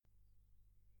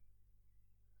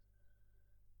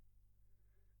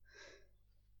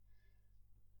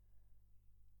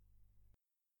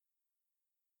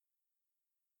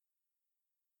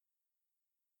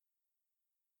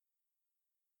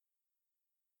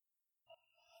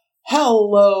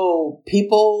Hello,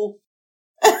 people.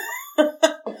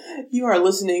 You are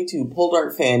listening to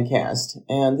Poldark Fancast,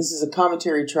 and this is a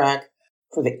commentary track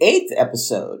for the 8th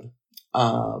episode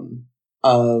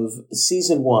of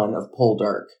Season 1 of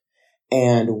Poldark.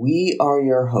 And we are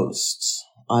your hosts.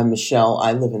 I'm Michelle.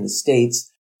 I live in the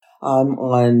States. I'm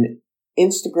on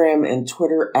Instagram and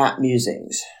Twitter at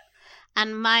Musings.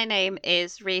 And my name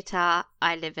is Rita.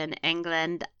 I live in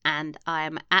England and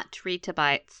I'm at Rita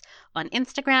Bites on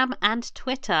Instagram and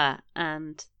Twitter.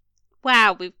 And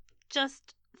wow, we've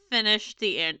just finished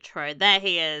the intro. There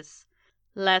he is.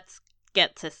 Let's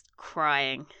get to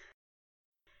crying.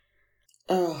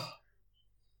 Oh,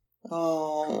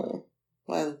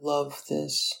 I love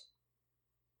this.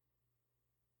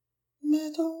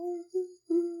 Metal.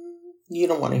 You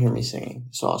don't want to hear me singing,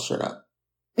 so I'll shut up.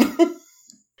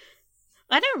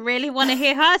 I don't really want to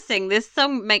hear her sing. This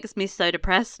song makes me so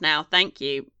depressed now. Thank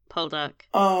you, Poldark.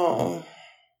 Oh.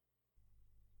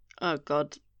 Oh,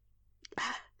 God.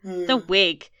 The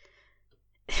wig.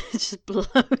 Just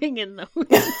blowing in the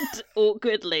wind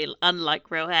awkwardly, unlike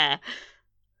real hair.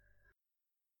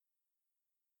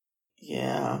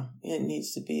 Yeah, it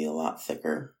needs to be a lot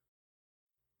thicker.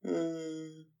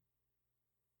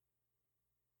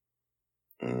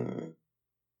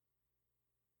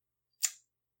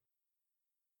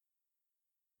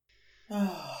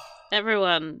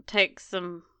 Everyone, take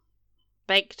some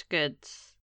baked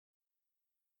goods.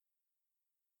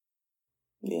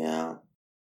 Yeah.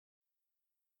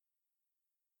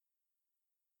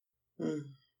 The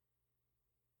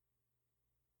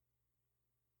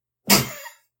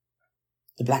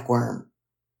black worm.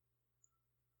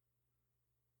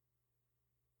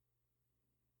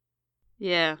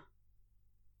 Yeah.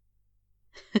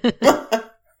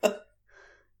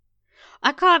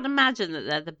 I can't imagine that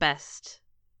they're the best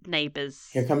neighbours.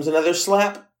 Here comes another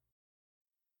slap.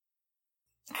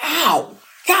 Ow!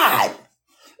 God!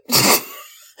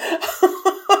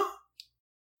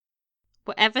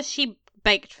 Whatever she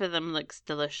baked for them looks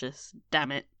delicious.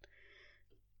 Damn it.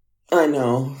 I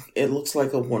know. It looks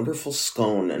like a wonderful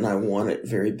scone, and I want it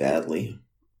very badly.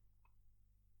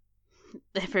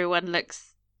 Everyone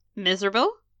looks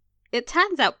miserable. It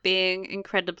turns out being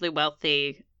incredibly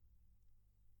wealthy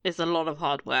is a lot of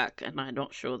hard work, and I'm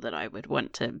not sure that I would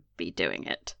want to be doing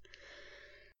it.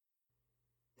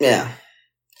 Yeah.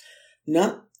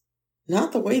 Not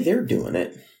the way they're doing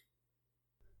it.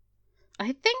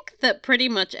 I think that pretty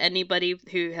much anybody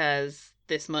who has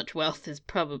this much wealth is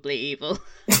probably evil.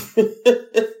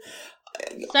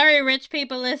 Sorry, rich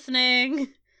people listening.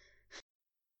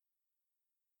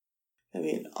 I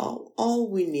mean, all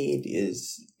we need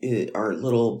is our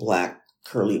little black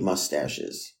curly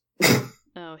mustaches.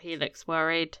 Oh, he looks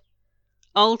worried.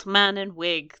 Old man in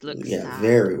wig looks sad.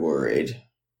 Very worried.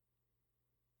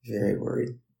 Very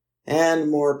worried.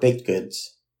 And more baked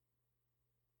goods.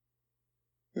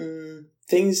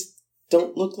 Things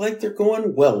don't look like they're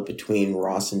going well between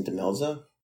Ross and Demelza.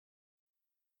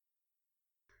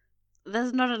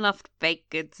 There's not enough baked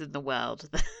goods in the world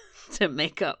to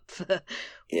make up for...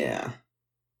 Yeah.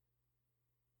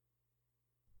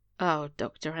 Oh,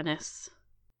 Dr. Ennis.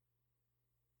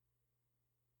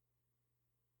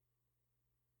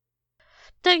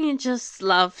 Don't you just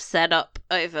love setup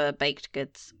over baked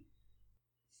goods?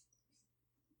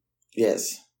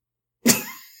 Yes.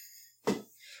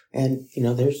 And,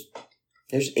 there's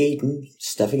Aiden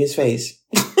stuffing his face.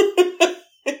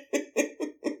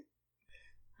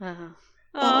 Aww.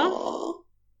 Oh.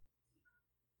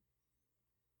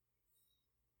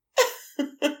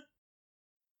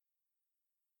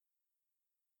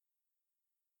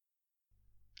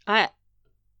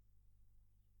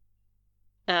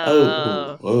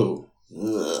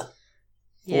 Ugh.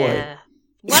 Yeah. Boy.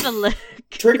 What a look.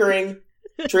 Triggering.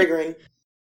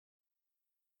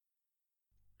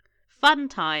 Fun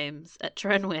times at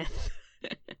Trenwith.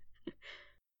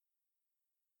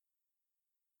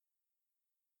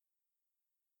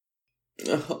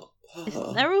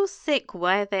 If they're all sick,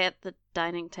 why are they at the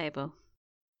dining table?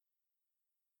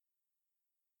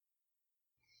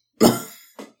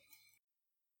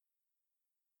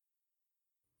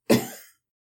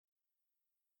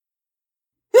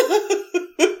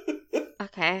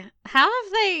 Okay, how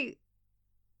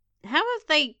have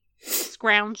they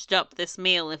scrounged up this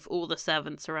meal if all the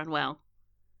servants are unwell?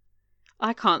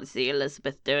 I can't see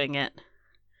Elizabeth doing it.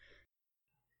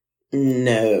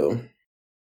 No.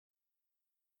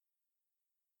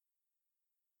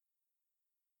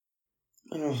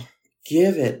 Oh,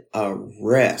 give it a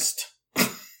rest.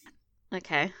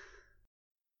 Okay.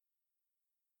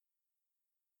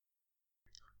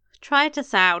 Try to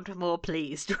sound more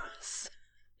pleased, Ross.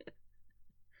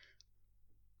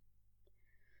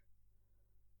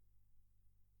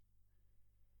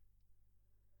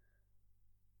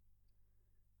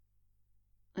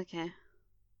 Okay.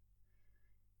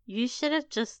 You should have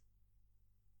just,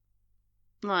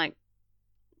 like,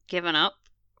 given up,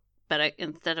 but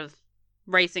instead of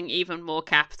raising even more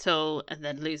capital and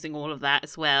then losing all of that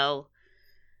as well.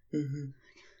 Mm-hmm.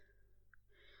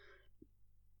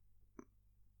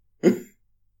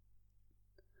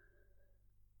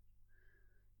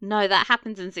 No, that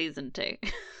happens in season 2.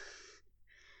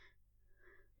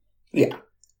 Yeah. I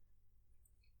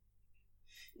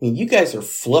mean, you guys are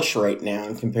flush right now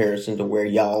in comparison to where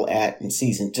y'all at in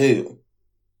season 2.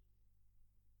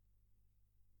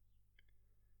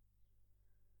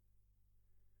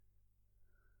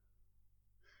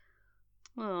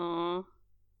 Aww.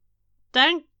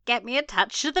 Don't get me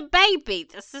attached to the baby.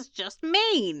 This is just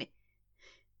mean.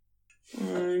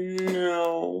 Oh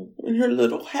no. And her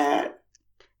little hat.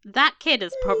 That kid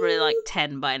is probably like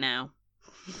 10 by now.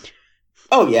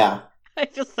 Oh yeah. I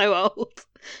feel so old.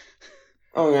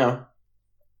 Oh yeah.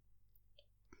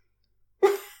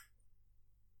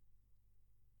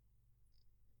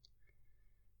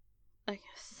 Okay,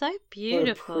 so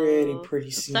beautiful. What a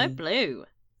pretty scene. So blue.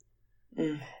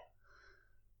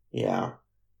 Yeah.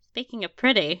 Speaking of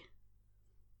pretty.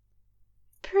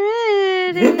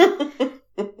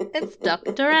 It's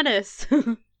Dr. Ennis.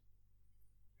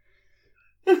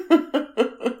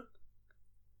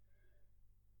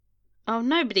 Oh,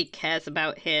 nobody cares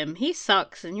about him. He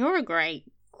sucks and you're a great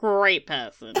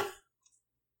person.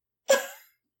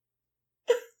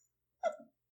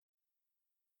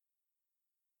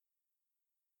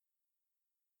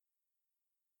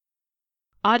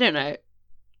 I don't know.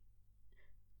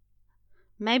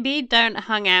 Maybe don't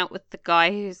hang out with the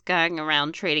guy who's going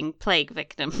around treating plague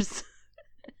victims.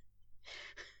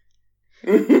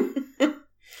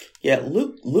 Yeah,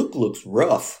 Luke looks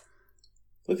rough.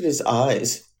 Look at his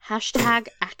eyes.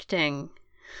 #acting.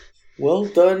 Well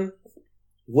done,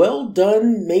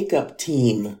 makeup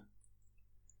team.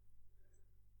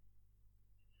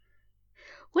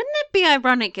 Wouldn't it be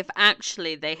ironic if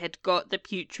actually they had got the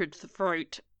putrid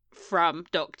fruit from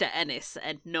Dr. Ennis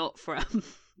and not from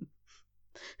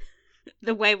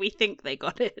the way we think they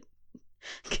got it?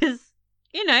 Because,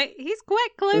 you know, he's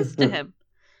quite close to him.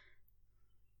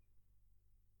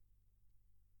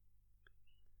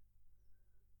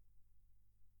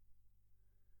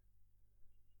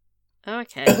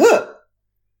 Okay.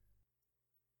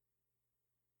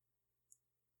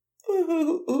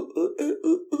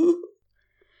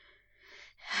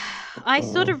 I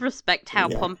sort of respect how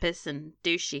pompous and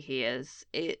douchey he is.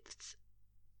 It's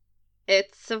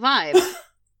a vibe.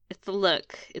 It's a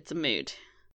look. It's a mood.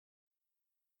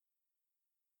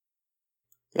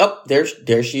 Oh,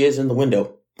 there she is in the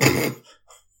window.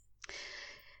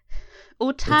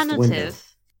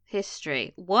 Alternative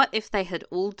history. What if they had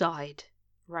all died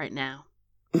right now?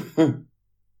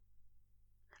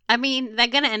 I mean, they're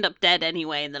going to end up dead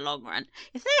anyway in the long run.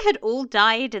 If they had all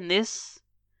died in this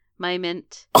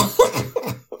moment,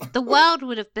 the world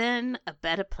would have been a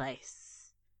better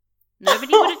place.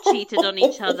 Nobody would have cheated on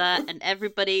each other, and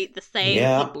everybody, the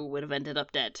same people, would have ended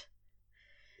up dead.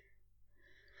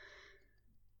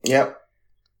 Yep.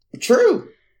 True.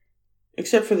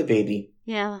 Except for the baby.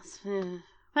 Yeah,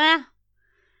 well,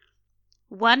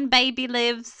 one baby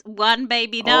lives, one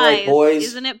baby dies. Right, boys.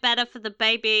 Isn't it better for the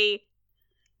baby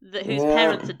whose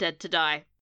parents are dead to die?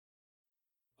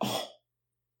 Oh.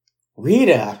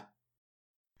 Rita.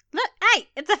 Look, hey,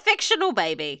 it's a fictional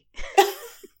baby.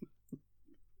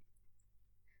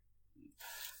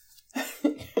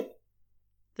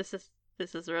 This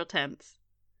is real tense.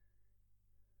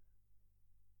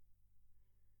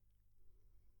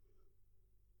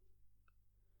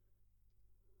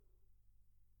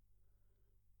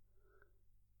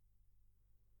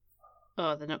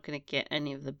 Oh, they're not going to get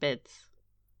any of the bids.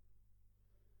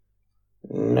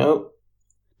 Nope.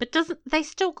 But they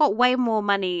still got way more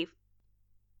money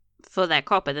for their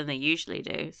copper than they usually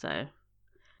do, so.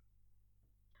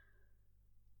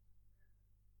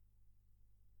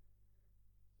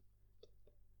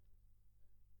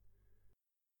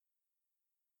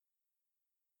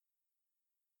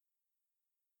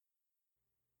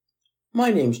 My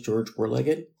name's George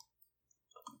Warlegged.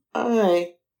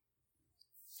 I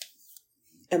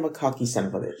am a cocky son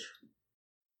of a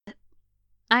bitch.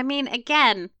 I mean,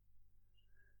 again.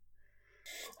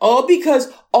 All because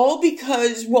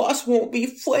Ross won't be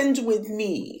friends with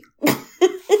me.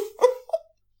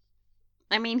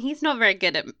 I mean, he's not very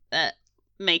good at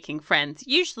making friends.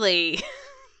 Usually,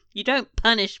 you don't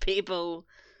punish people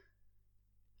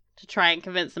to try and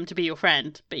convince them to be your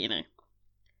friend, but you know.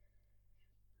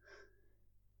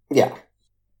 Yeah.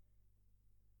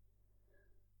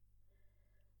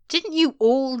 Didn't you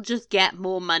all just get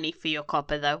more money for your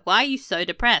copper, though? Why are you so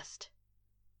depressed?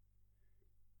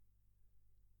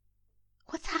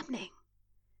 What's happening?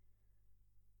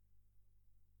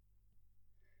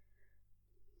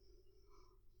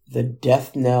 The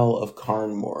death knell of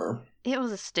Carnmore. It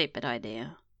was a stupid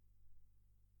idea.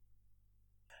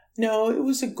 No, it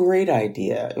was a great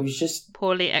idea. It was just...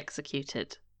 poorly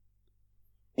executed.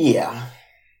 Yeah.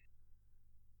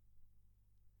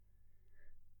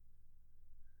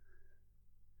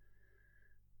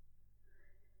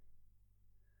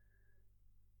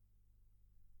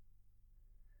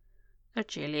 Oh,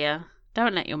 Julia,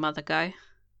 don't let your mother go.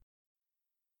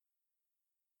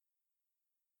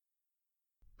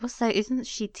 Also, isn't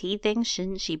she teething?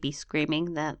 Shouldn't she be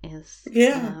screaming? That is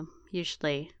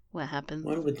usually what happens.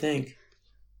 One would think.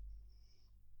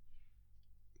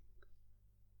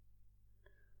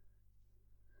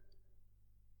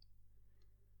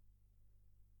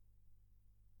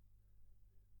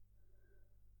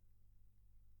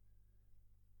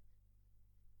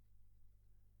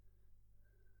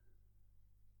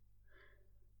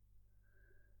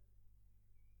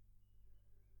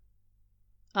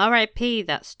 R.I.P.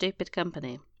 that stupid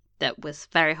company. That was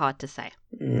very hard to say.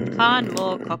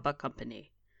 Carnmore Copper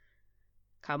Company.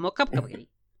 Carnmore Copper Company.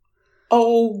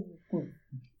 Oh.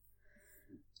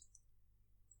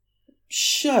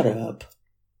 Shut up.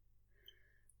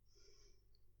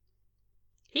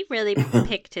 He really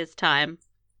picked his time.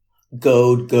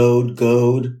 Goad, goad,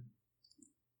 goad.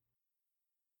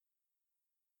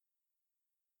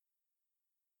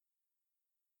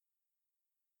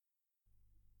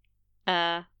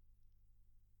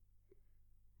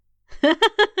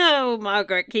 Oh,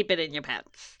 Margaret, keep it in your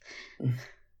pants.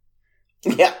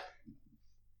 Yeah.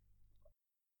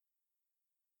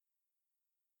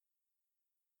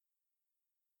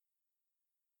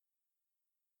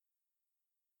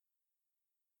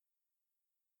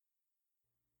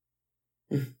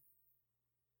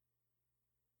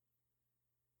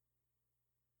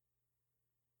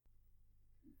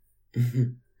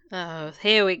 Oh,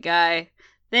 here we go.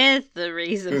 There's the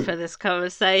reason for this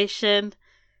conversation.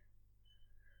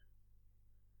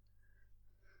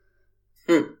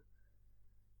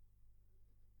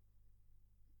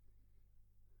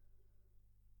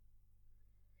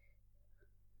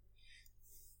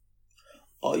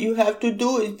 All you have to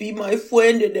do is be my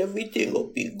friend and everything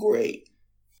will be great.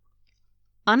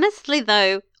 Honestly,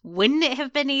 though, wouldn't it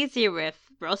have been easier if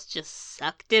Ross just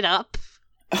sucked it up?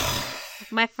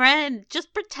 My friend,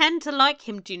 just pretend to like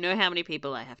him. Do you know how many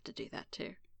people I have to do that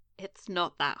to? It's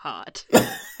not that hard.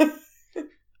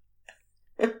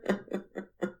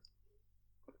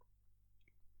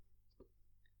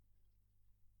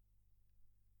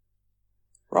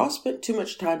 Ross spent too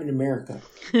much time in America.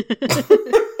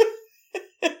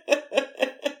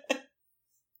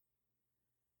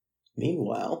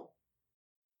 Meanwhile,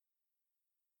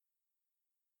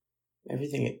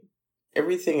 everything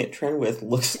at Trenwith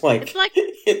looks like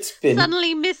it's been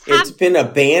suddenly it's been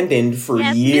abandoned for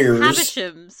years. Miss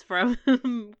Havisham's from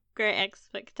Great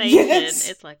Expectations. Yes.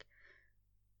 It's like,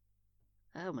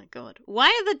 oh my god, why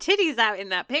are the titties out in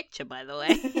that picture? By the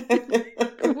way.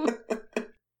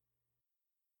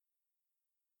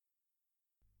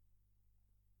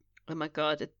 Oh my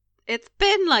god, it's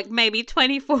been like maybe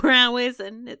 24 hours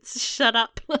and it's shut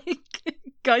up like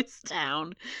ghost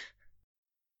town.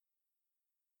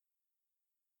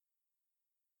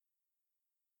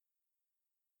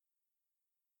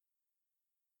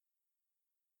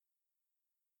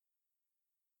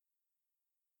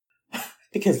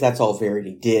 Because that's all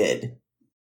Verity did.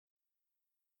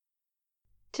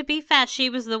 To be fair, she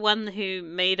was the one who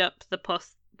made up the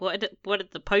what are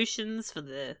the potions for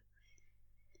the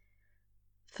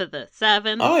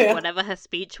servants, whatever her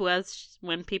speech was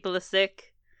when people are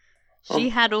sick. She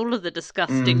had all of the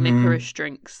disgusting licorice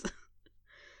drinks.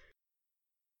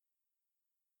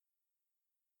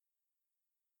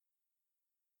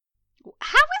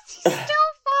 How is he still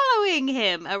following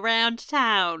him around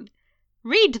town?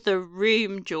 Read the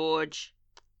room, George.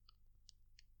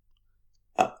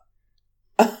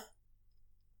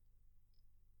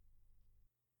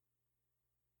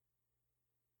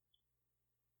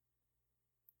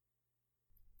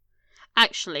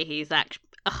 Actually, he's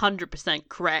 100%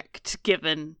 correct,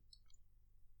 given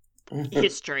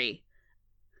history.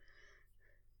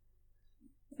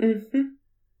 Mm-hmm.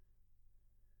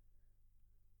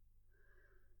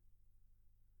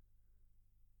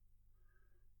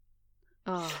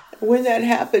 Oh. When that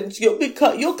happens, you'll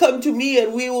come to me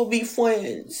and we will be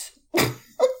friends.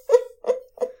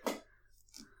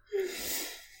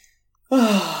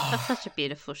 That's such a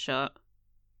beautiful shot.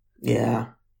 Yeah.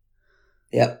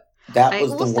 Yep. That I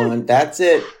was the also one. That's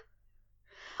it.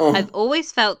 I've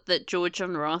always felt that George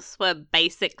and Ross were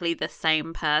basically the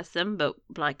same person, but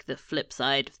like the flip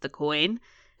side of the coin.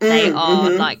 They are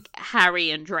Mm-hmm. like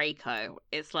Harry and Draco.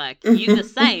 It's like you the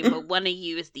same, but one of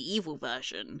you is the evil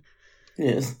version.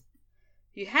 Yes.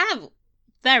 You have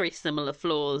very similar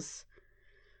flaws.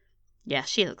 Yeah,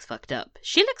 she looks fucked up.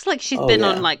 She looks like she's been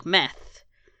on Yeah. like meth.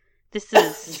 This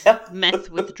is Yep. meth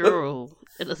withdrawal,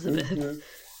 Elizabeth. Mm-hmm.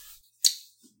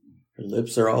 Her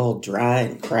lips are all dry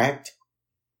and cracked.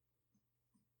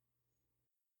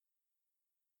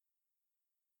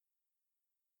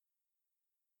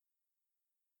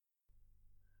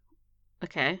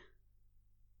 Okay.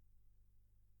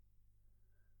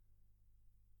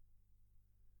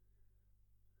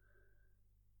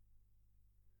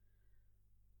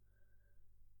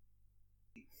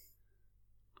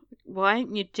 Why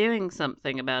aren't you doing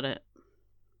something about it?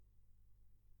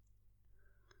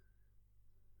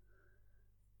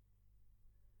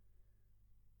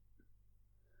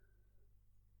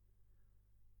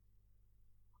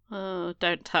 Oh,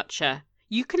 don't touch her.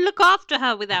 You can look after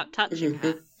her without touching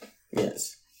her.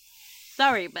 Yes.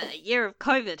 Sorry, but a year of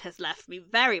COVID has left me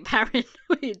very paranoid.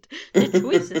 The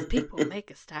choices people make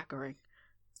are staggering.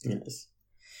 Yes.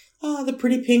 Oh, the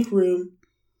pretty pink room.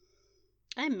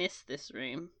 I miss this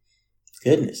room.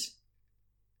 Goodness.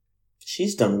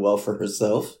 She's done well for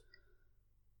herself.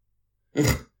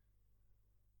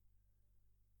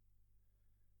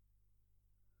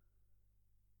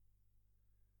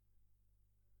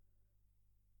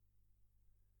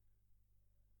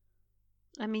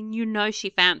 I mean, you know she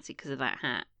fancy because of that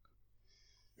hat.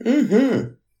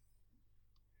 Mm-hmm.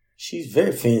 She's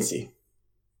very fancy.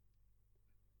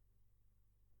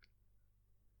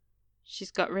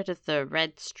 She's got rid of the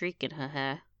red streak in her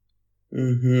hair.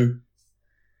 Mm-hmm.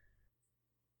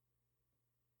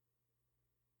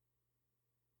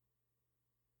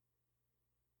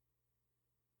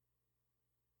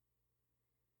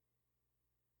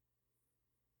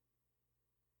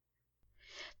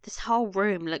 This whole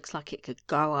room looks like it could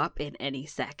go up in any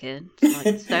second.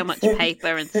 Like so much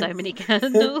paper and so many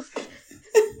candles.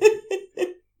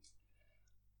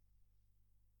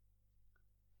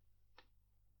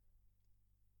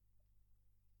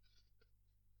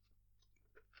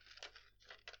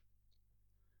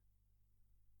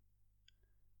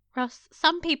 Ross,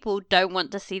 some people don't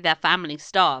want to see their family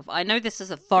starve. I know this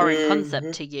is a foreign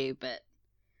concept to you, but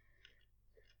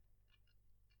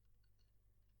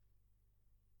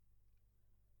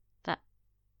that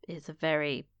is a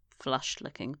very flushed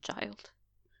looking child.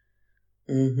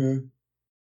 Mm-hmm.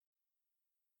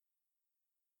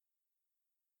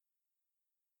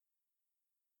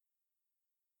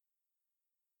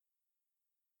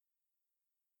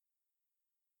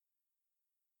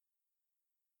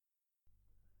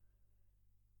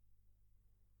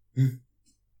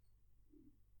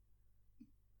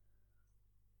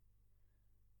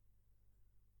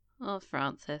 Oh,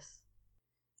 Francis.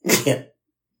 Yeah.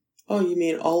 Oh, you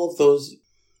mean all of those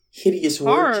hideous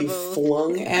words you Horrible.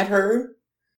 flung at her?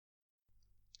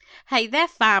 Hey, they're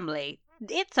family.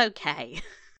 It's okay.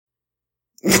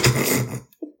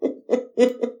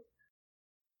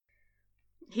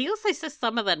 He also says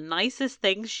some of the nicest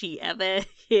things she ever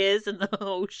hears in the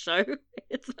whole show.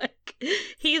 It's like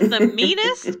he's the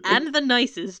meanest and the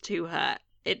nicest to her.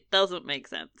 It doesn't make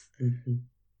sense. Mm-hmm.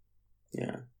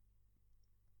 Yeah.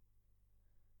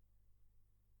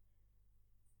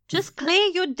 Just clear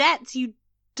your debts, you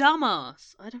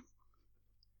dumbass. I don't.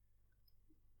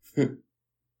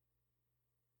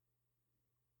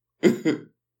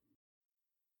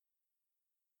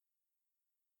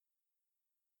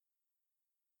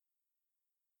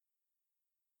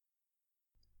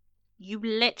 You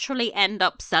literally end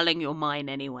up selling your mine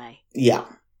anyway. Yeah.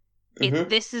 Mm-hmm.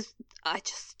 This is. I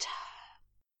just.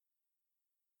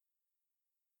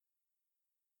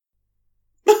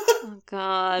 Oh,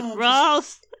 God. Oh,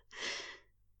 Ross!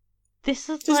 This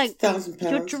is just like. £1,000.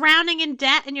 You're drowning in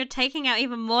debt and you're taking out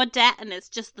even more debt, and it's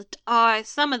just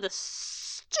some of the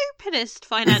stupidest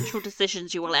financial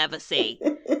decisions you will ever see.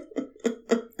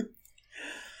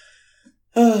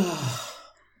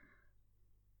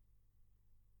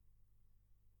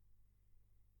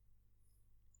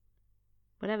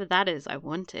 Whatever that is, I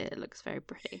want it. It looks very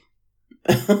pretty.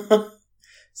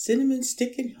 Cinnamon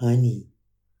stick and honey.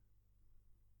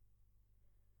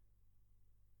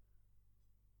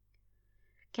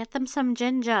 Get them some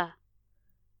ginger.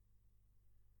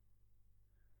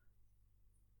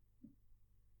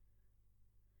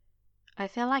 I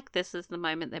feel like this is the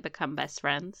moment they become best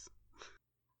friends.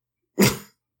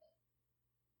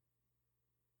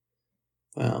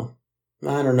 Well,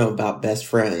 I don't know about best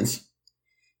friends.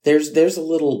 there's a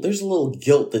little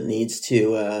guilt that needs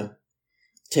to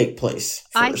take place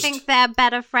first. I think they're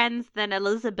better friends than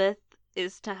Elizabeth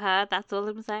is to her. That's all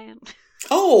I'm saying.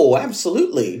 Oh,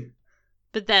 absolutely.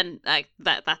 But then, like,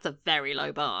 that's a very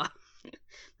low bar.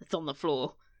 It's on the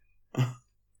floor.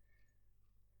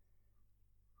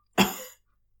 40%!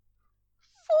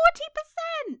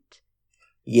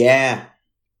 Yeah.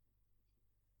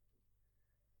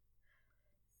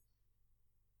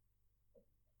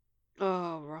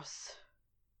 Oh, Ross.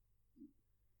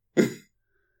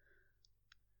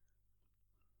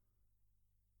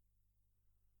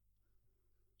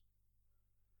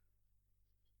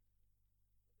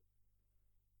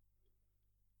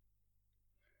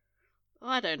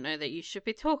 I don't know that you should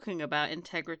be talking about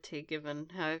integrity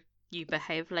given how you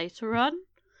behave later on.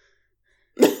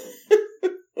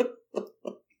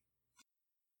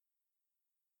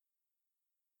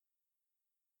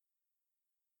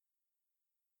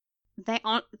 They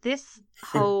aren't. This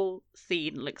whole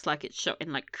scene looks like it's shot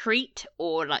in like Crete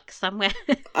or like somewhere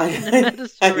in the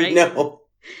Mediterranean.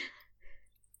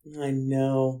 I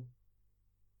know.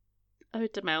 Oh,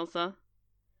 Demelza.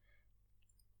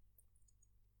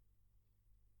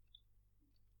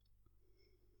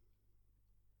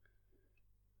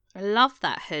 I love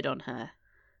that hood on her.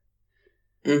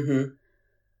 Mm-hmm.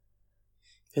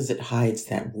 Because it hides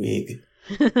that wig.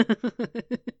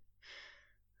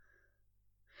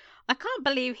 I can't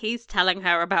believe he's telling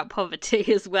her about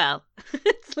poverty as well.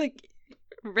 It's like,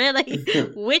 really?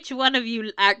 Which one of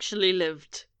you actually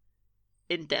lived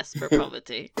in desperate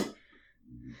poverty?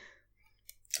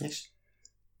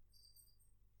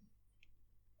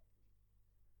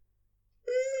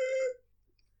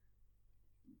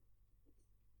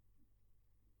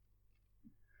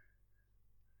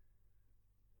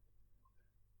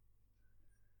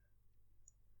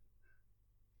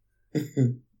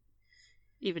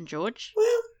 Even George?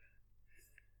 Well.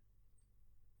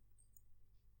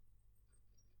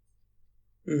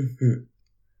 Mm-hmm.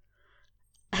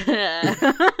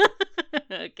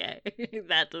 Okay.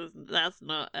 That's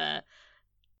not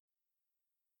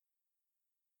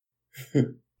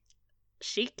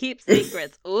She keeps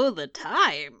secrets all the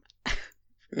time.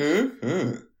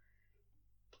 Mm-hmm.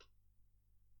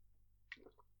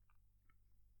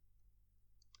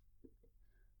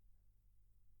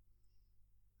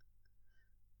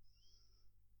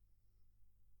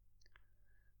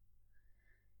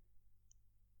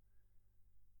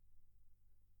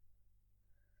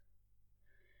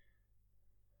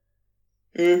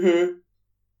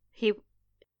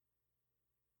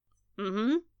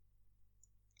 Mm-hmm.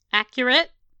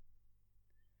 Accurate?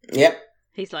 Yep.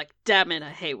 He's like, damn it, I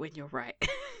hate when you're right.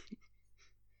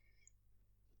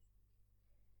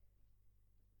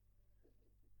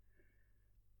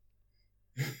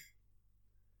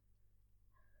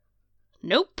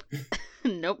 Nope.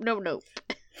 Nope.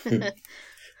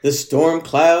 The storm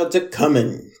clouds are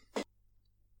coming.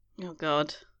 Oh,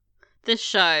 God. This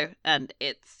show and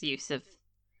its use of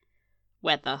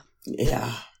weather.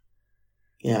 Yeah.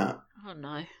 Oh,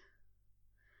 no.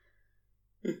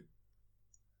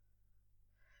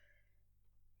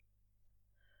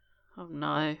 Oh,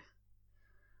 no.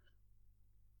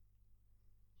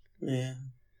 Yeah.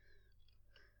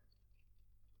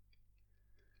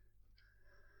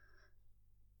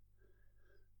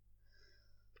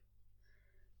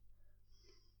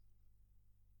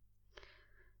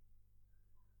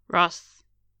 Ross.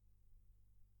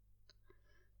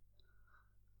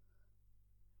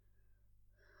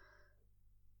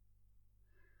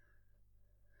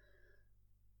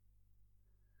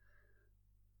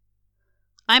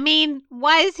 I mean,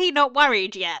 why is he not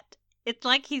worried yet? It's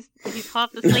like he's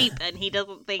half asleep and he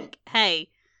doesn't think, hey,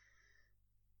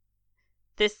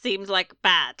 this seems like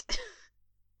bad.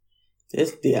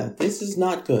 This is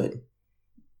not good.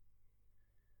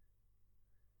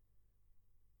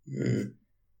 Mm.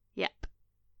 Yep.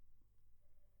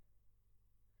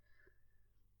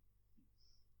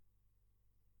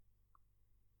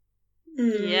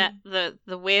 Yeah,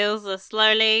 the wheels are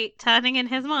slowly turning in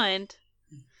his mind.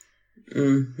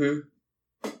 Mm-hmm.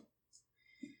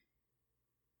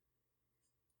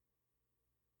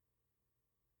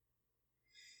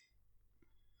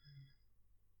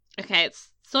 Okay,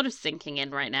 it's sort of sinking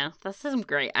in right now. That's some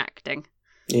great acting.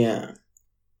 Yeah.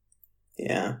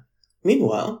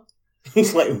 Meanwhile,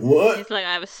 he's like, what? He's like,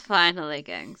 I was finally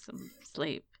getting some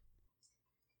sleep.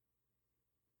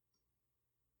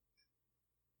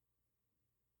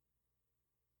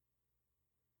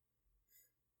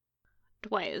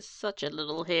 Dwight is such a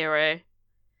little hero.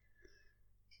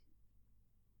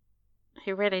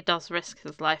 He really does risk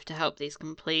his life to help these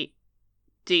complete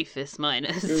doofus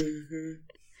miners. Mm-hmm.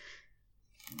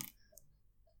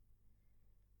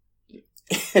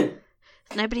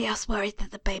 Nobody else worried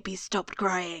that the baby stopped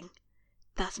crying.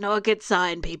 That's not a good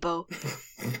sign, people.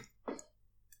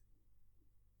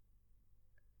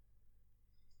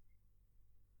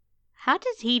 How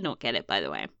does he not get it, by the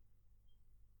way?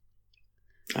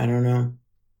 I don't know.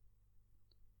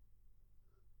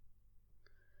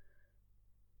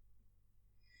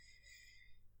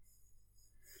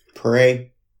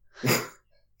 Pray.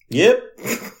 Yep.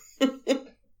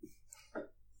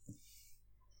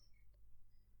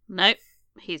 Nope.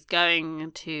 He's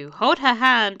going to hold her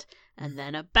hand and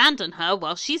then abandon her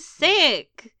while she's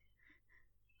sick.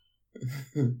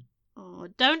 Oh,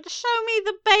 don't show me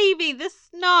the baby.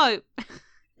 No.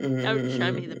 Don't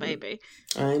show me the baby.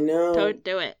 I know. Don't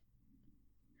do it.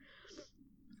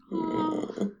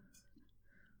 Oh.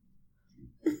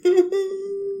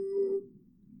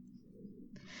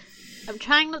 I'm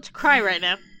trying not to cry right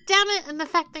now. Damn it, and the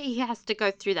fact that he has to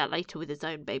go through that later with his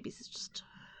own babies is just...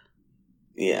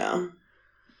 Yeah,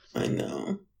 I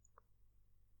know.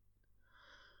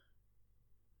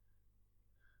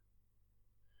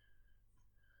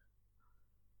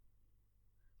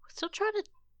 We're still trying to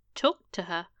talk to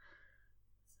her.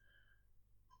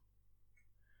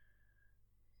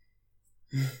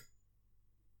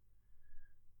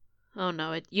 Oh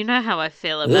no, you know how I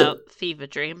feel about fever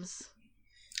dreams.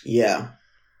 Yeah.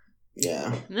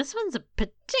 Yeah. And this one's a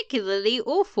particularly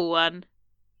awful one.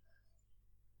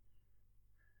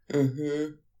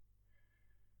 Mm-hmm.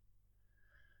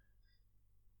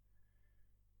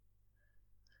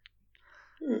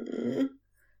 Mm-hmm.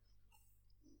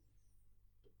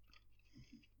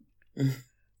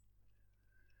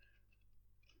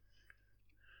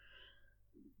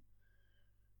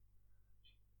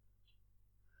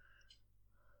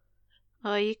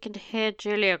 Oh, you can hear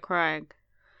Julia crying.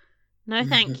 No,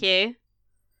 thank you.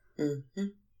 Mm-hmm.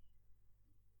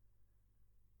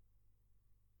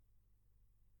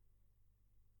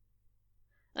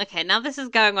 Okay, now this is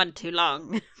going on too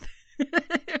long.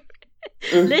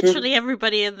 Literally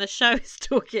everybody in the show is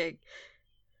talking.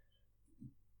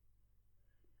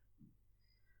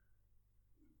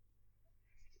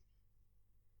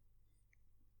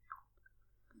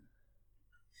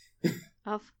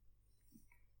 Off.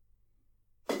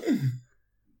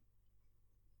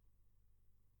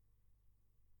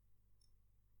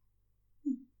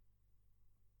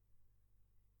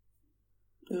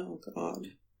 Oh, God.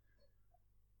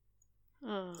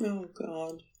 Oh,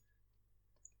 God.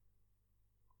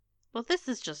 Well, this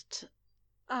is just...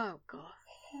 Oh, God.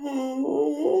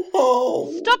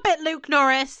 Oh. Stop it, Luke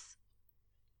Norris!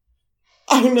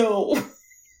 I know.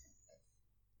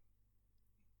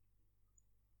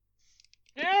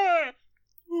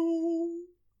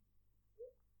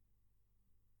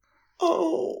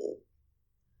 Oh.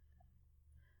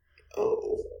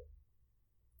 Oh.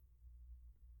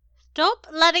 Stop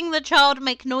letting the child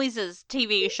make noises,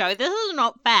 TV show. This is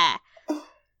not fair.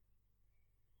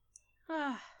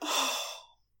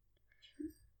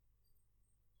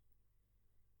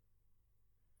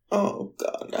 Oh,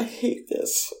 God, I hate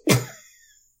this.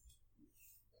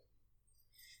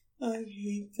 I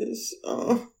hate this.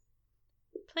 Oh.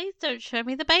 Please don't show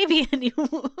me the baby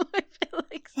anymore. I feel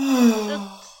like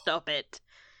just stop it.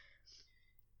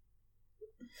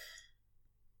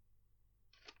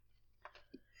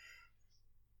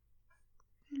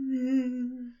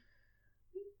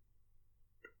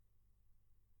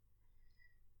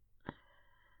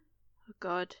 Oh,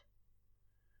 God.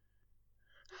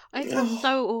 I feel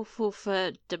so awful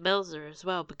for Demilza as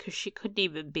well, because she couldn't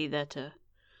even be there to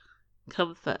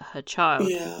comfort her child.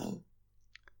 Yeah.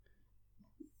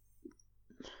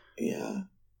 Yeah.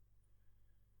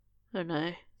 Oh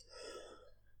no.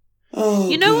 Oh,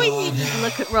 you know God. when you just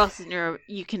look at Ross and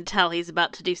you can tell he's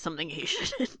about to do something he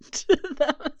shouldn't.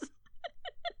 that was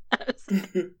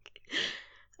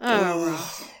oh,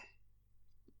 Ross.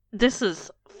 This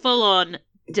is full on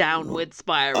downward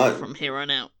spiral from here on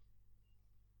out.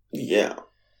 Yeah.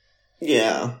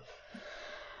 Yeah.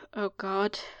 Oh,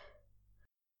 God.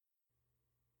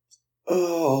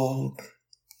 Oh.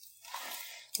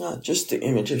 Not just the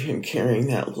image of him carrying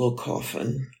that little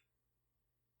coffin.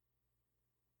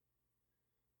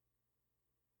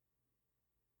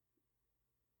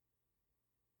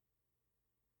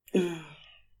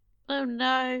 Oh,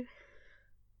 no.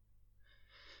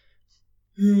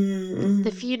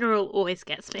 The funeral always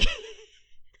gets me.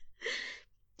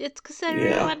 It's because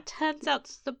everyone turns out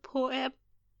to support him.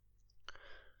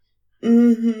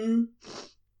 Mm-hmm.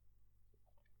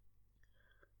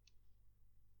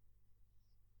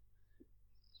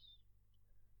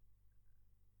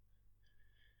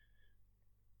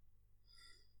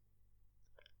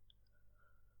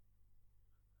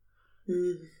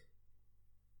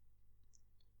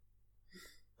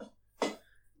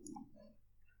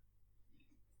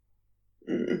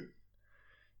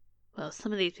 Well,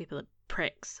 some of these people are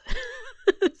pricks.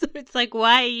 So it's like,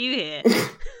 why are you here?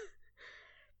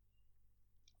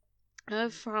 Oh,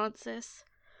 Francis.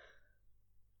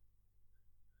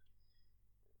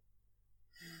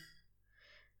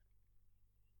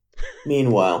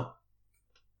 Meanwhile.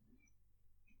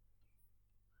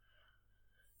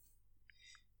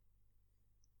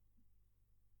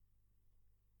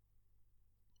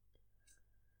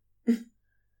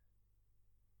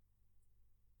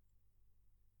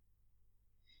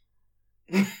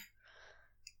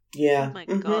 Yeah. Oh my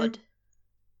God.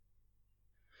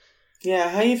 Yeah,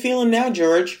 how you feeling now,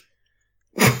 George?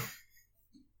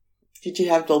 Did you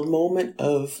have the moment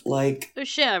of, like... Oh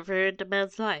shit, I've ruined a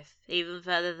man's life, even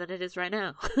further than it is right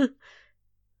now.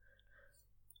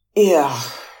 Yeah.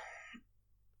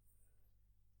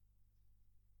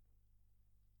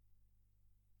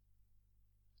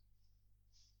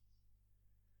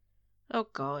 Oh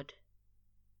God.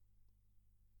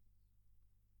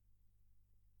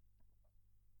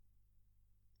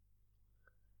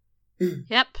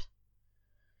 Yep.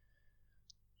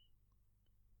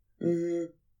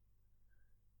 Mm-hmm.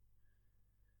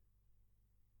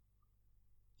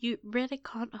 You really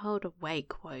can't hold a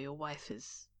wake while your wife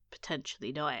is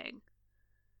potentially dying.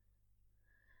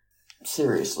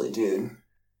 Seriously, dude.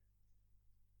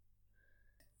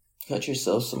 Cut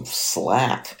yourself some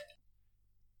slack.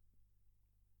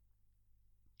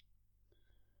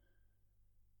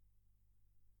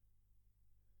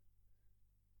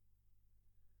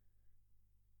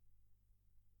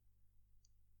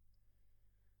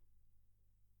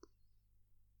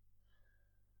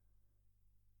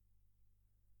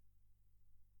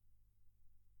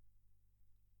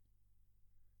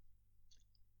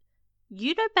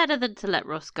 You know better than to let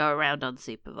Ross go around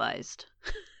unsupervised.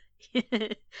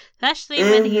 Especially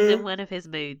when he's in one of his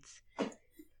moods.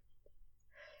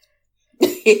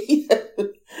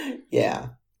 Yeah.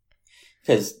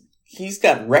 Because he's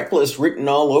got reckless written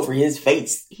all over his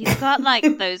face. He's got,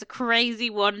 like, those crazy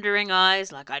wandering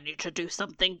eyes, like, I need to do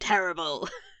something terrible.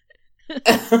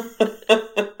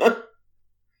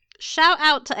 Shout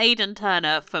out to Aidan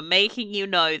Turner for making you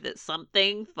know that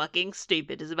something fucking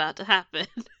stupid is about to happen.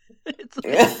 It's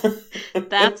like,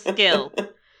 that's skill.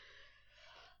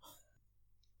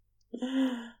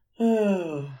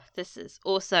 This is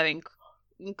also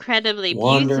incredibly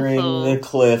Wandering beautiful. the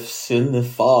cliffs in the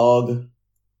fog.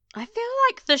 I feel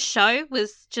like the show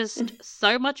was just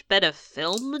so much better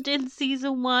filmed in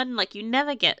season 1. Like, you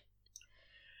never get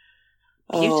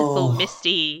beautiful,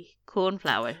 misty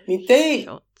cornflower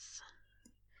shots.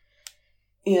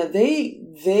 Yeah,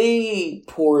 they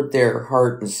poured their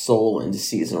heart and soul into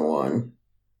season 1.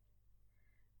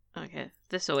 Okay,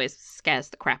 this always scares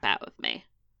the crap out of me.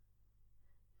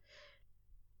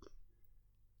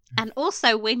 And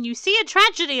also, when you see a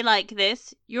tragedy like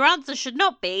this, your answer should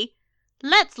not be,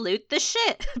 let's loot the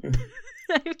shit.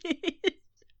 I mean...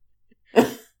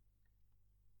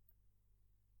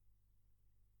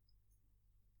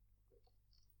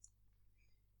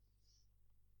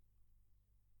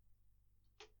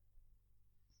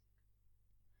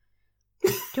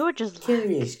 George is like...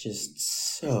 Carrie is just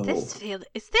so... Is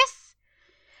this...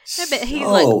 No, but he's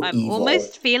so like, I'm evil.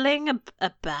 almost feeling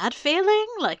a bad feeling.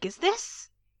 Like, is this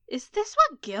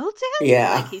what guilt is?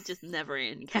 Yeah. Like, he's just never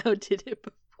encountered it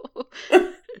before.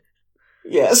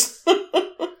 Yes.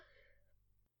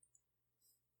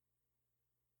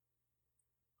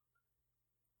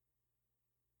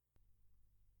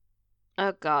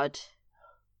 Oh, God.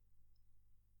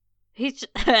 He's...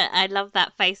 I love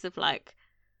that face of, like,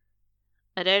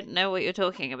 I don't know what you're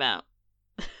talking about.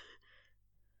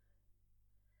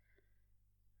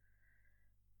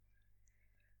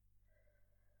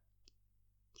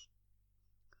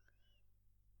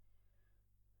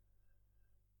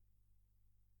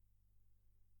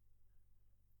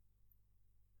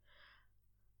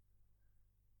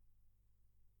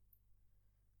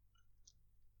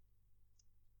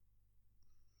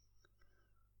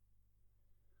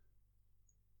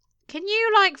 Can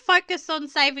you, like, focus on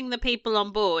saving the people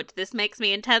on board? This makes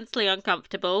me intensely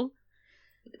uncomfortable.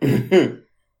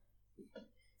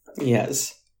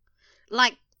 Yes.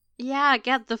 Like, yeah,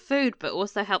 get the food, but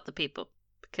also help the people.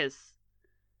 Because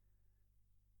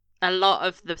a lot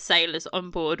of the sailors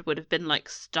on board would have been, like,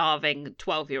 starving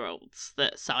 12-year-olds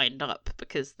that signed up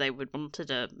because they would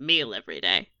wanted a meal every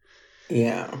day.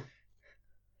 Yeah.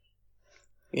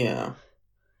 Yeah.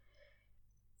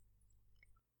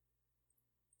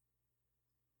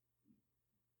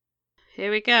 Here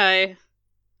we go.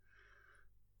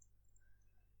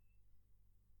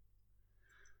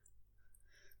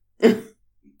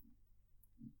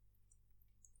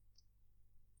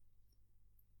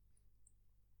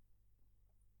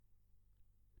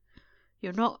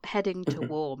 You're not heading to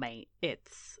war, mate.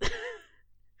 It's...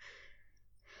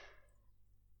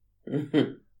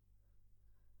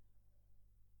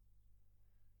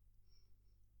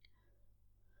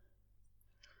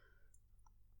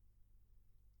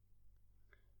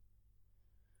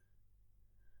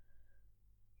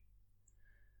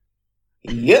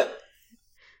 Yep.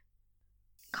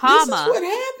 Karma. This is what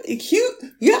happened. Cute.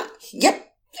 Yeah. Yep.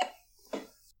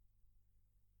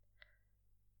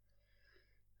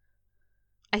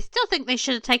 I still think they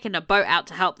should have taken a boat out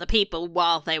to help the people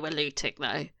while they were looting,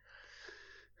 though.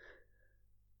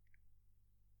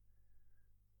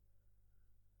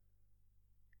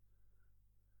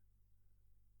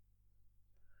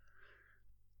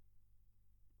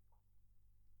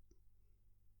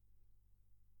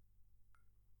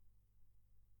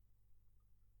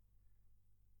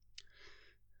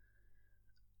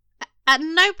 At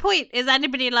no point is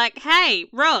anybody like, hey,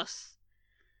 Ross,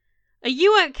 are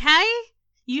you okay?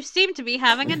 You seem to be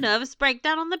having a nervous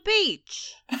breakdown on the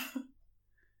beach.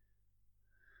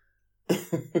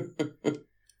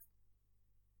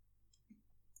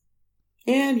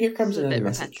 And here comes another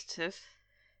message. Repetitive.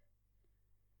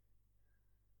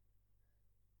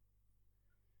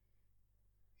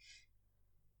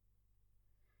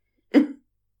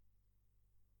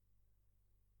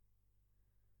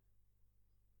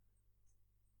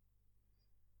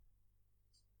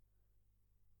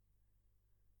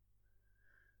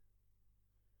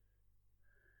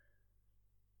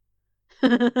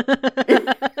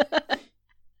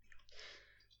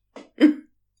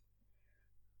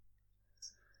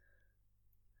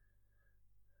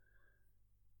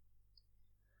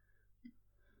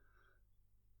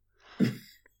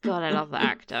 God, I love the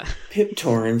actor. Pip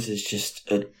Torrens is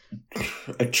just a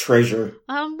treasure.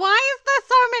 Why is there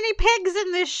so many pigs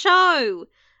in this show?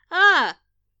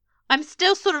 I'm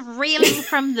still sort of reeling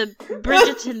from the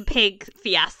Bridgerton pig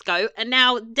fiasco, and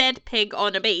now dead pig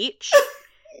on a beach.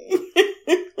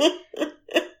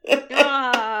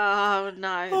 Oh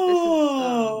no!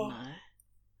 Oh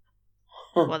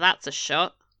no! Well, that's a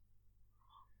shot.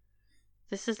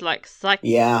 This is like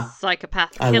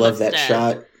psychopath. I love that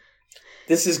shot.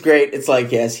 This is great. It's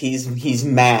like, yes, he's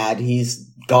mad. He's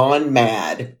gone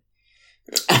mad.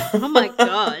 Oh my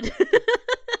god.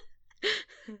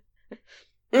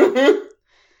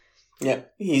 Yeah,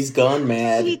 he's gone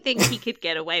mad. Do you think he could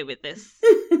get away with this,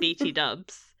 BT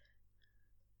Dubs?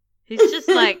 He's just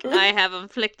like, I have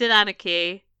inflicted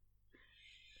anarchy.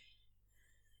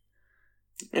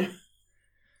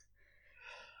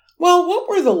 Well, what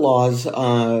were the laws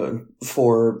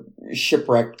for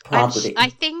shipwrecked property? I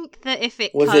think that if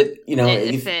it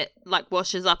if it like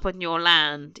washes up on your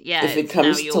land, yeah, if it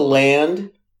comes to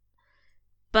land,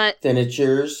 but then it's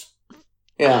yours.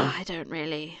 Yeah, I don't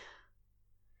really.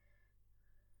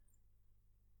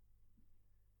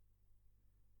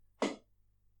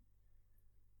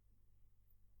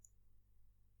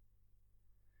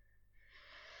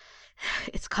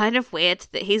 It's kind of weird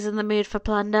that he's in the mood for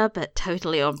plunder, but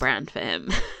totally on brand for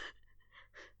him.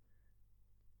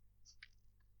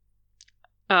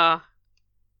 Yeah.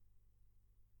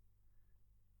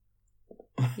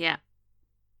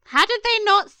 How did they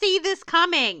not see this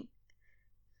coming?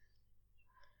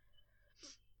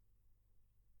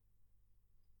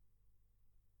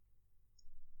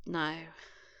 No.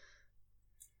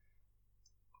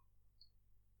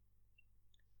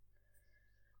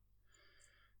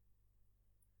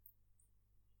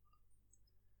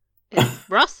 It's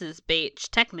Ross's beach,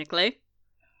 technically.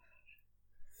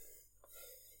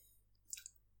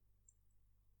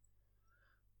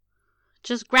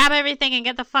 Just grab everything and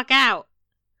get the fuck out.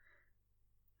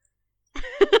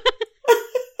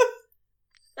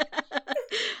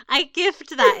 I gift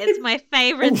that. It's my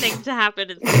favorite thing to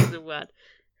happen in season 1.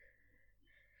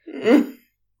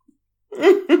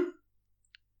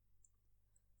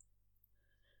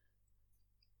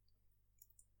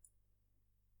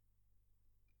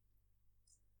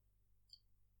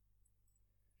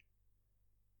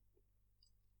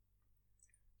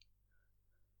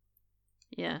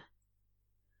 Yeah.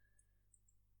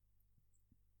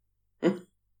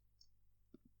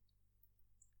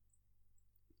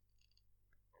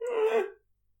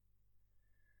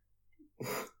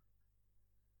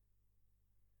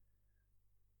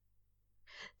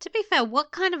 To be fair,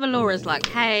 what kind of a law is like,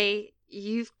 hey,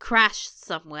 you've crashed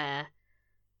somewhere.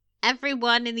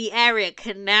 Everyone in the area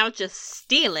can now just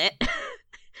steal it.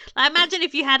 Like, imagine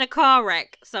if you had a car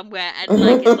wreck somewhere and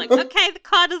like it's like, okay, the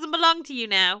car doesn't belong to you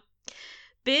now.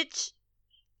 Bitch,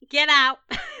 get out.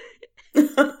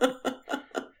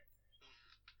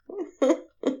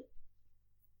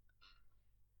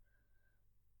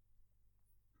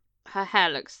 Her hair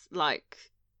looks like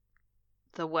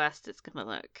the worst it's gonna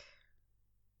look.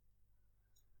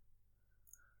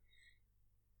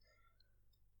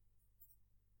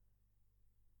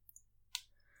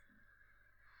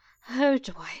 Oh,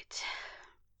 Dwight.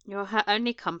 You're her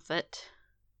only comfort,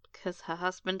 because her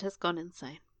husband has gone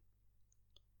insane.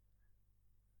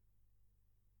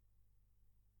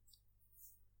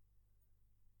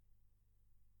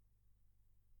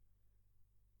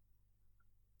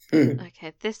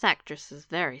 Okay, this actress is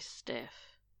very stiff.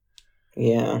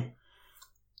 Yeah.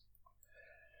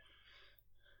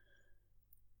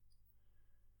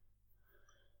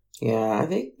 Yeah, I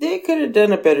think they could have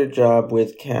done a better job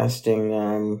with casting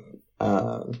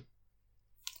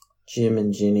Jim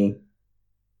and Ginny.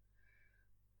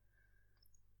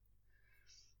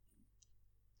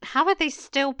 How are they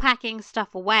still packing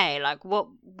stuff away? Like, what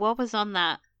was on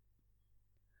that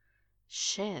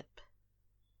ship?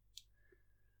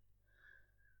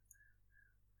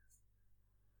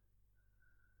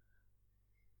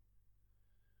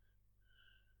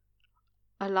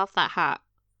 I love that hat.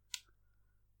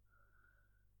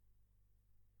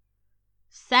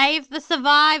 Save the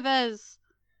survivors!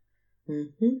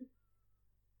 Mm-hmm.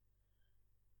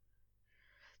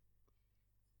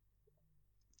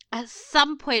 At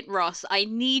some point, Ross, I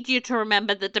need you to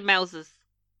remember that Demel's is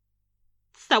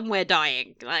somewhere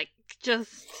dying. Like,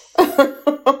 just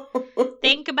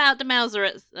think about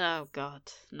Demelza. Oh, God,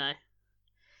 no.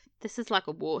 This is like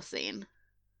a war scene.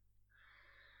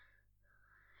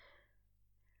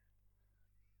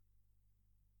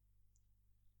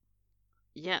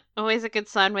 Yeah, always a good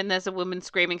sign when there's a woman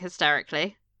screaming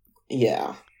hysterically.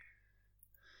 Yeah.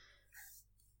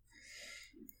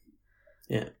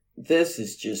 Yeah. This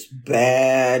is just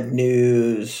bad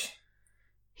news.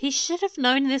 He should have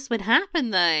known this would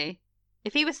happen, though.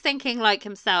 If he was thinking like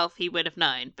himself, he would have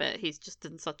known, but he's just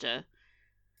in such a...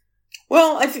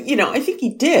 Well, I think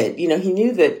he did. He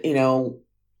knew that,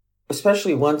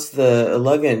 especially once the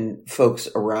Lugan folks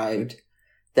arrived,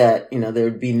 that, there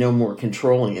would be no more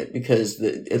controlling it because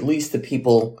at least the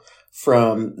people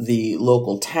from the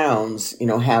local towns,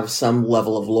 have some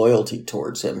level of loyalty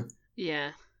towards him.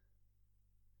 Yeah.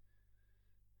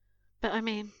 But, I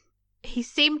mean, he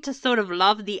seemed to sort of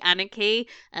love the anarchy,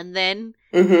 and then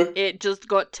it just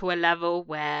got to a level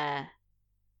where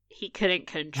he couldn't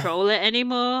control it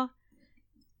anymore.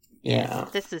 Yeah.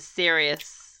 This is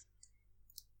serious.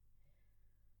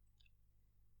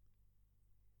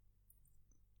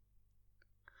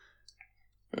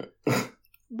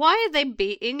 Why are they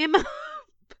beating him up?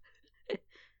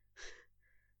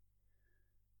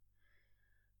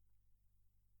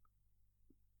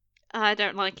 I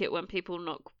don't like it when people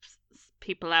knock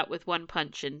people out with one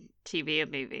punch in TV or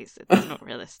movies. It's not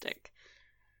realistic.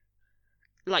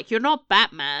 Like, you're not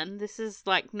Batman. This is,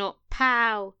 like, not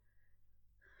pow.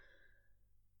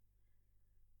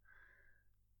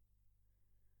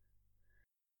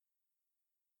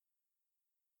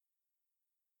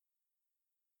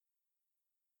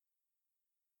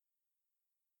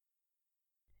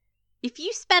 If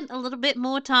you spent a little bit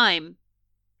more time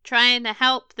trying to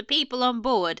help the people on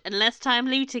board and less time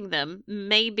looting them,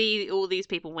 maybe all these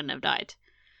people wouldn't have died.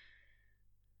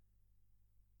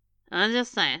 I'm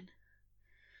just saying.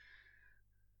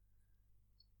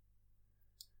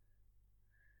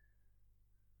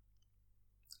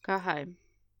 Go home.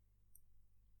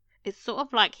 It's sort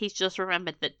of like he's just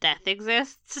remembered that death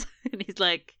exists. And he's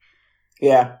like...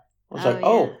 Yeah. I was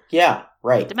oh, yeah,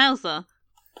 right. Demelza.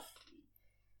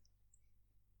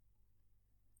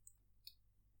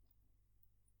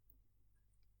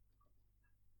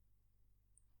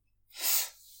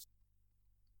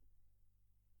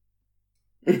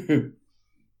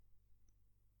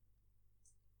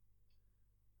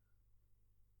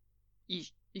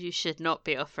 You should not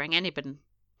be offering anybody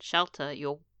shelter.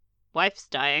 Your wife's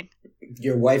dying.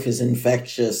 Your wife is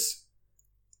infectious.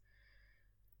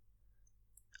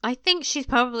 I think she's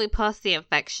probably past the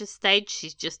infectious stage.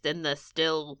 She's just in the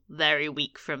still very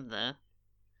weak from the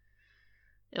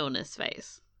illness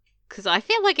phase. Because I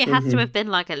feel like it has to have been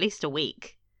like at least a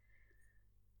week.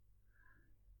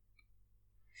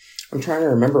 I'm trying to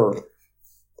remember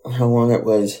how long it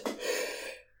was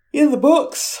in the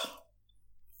books.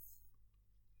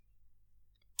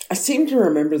 I seem to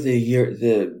remember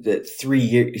the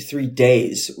 3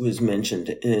 days was mentioned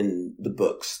in the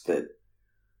books that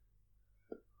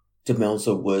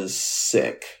Demelza was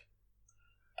sick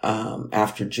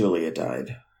after Julia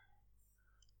died.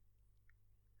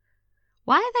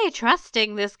 Why are they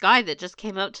trusting this guy that just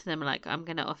came up to them like, I'm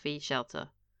going to offer you shelter?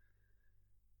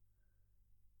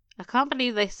 I can't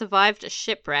believe they survived a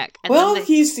shipwreck. And Well,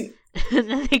 and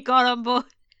then they got on board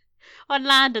on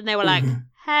land and they were like,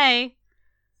 hey.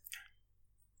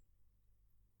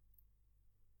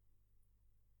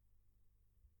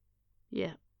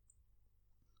 Yeah.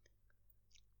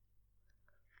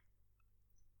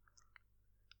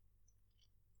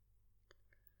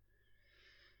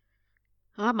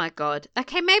 Oh my god.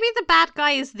 Okay, maybe the bad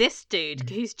guy is this dude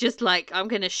who's just like, I'm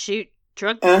gonna shoot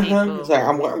drunk people. It's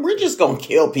like, we're just gonna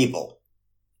kill people.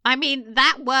 I mean,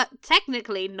 that were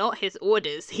technically not his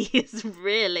orders. He is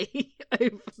really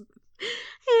over.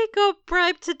 He got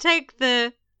bribed to take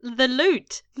the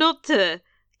loot, not to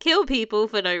kill people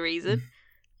for no reason.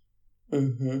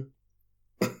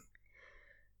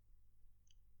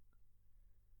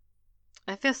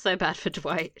 I feel so bad for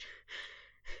Dwight.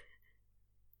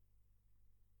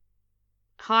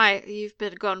 Hi, you've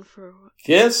been gone for a while.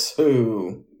 Guess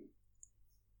who?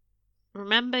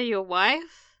 Remember your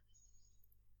wife?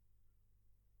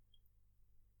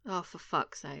 Oh, for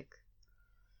fuck's sake.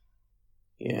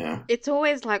 Yeah. It's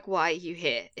always like, why are you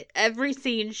here? Every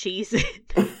scene she's in.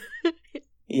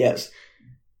 Yes.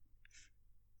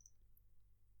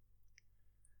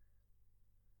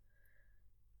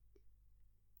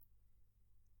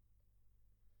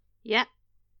 Yep.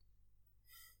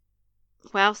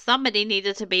 Well, somebody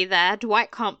needed to be there.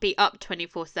 Dwight can't be up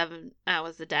 24/7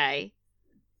 hours a day.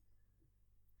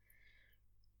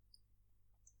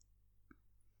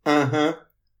 Uh-huh.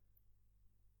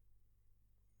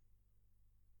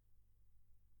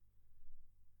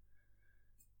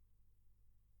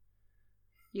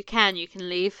 You can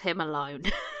leave him alone.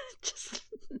 Just...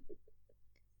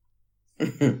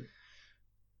 I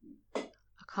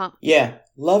can't... Yeah,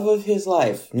 love of his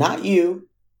life, not you.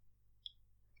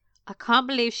 I can't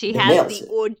believe she has the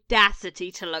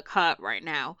audacity to look hurt right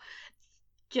now.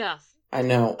 Just... I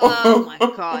know. Oh my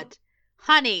god.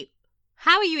 Honey,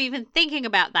 how are you even thinking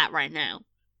about that right now?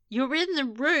 You're in the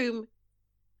room.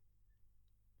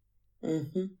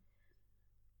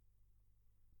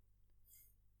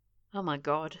 Oh my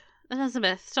god.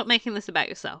 Elizabeth, stop making this about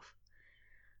yourself.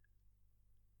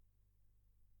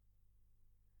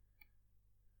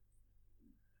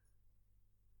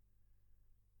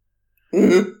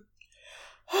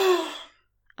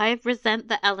 I resent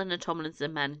that Eleanor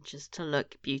Tomlinson manages to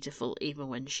look beautiful even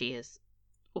when she is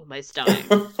almost dying.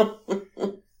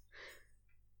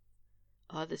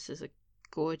 Oh, this is a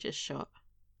gorgeous shot.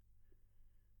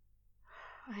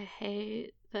 I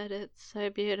hate that it's so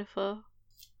beautiful.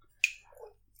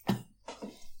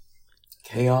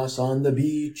 Chaos on the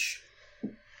beach.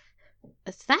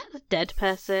 Is that a dead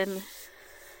person?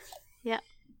 Yep.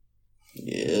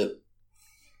 Yep.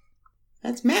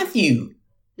 That's Matthew.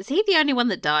 Is he the only one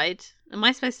that died? Am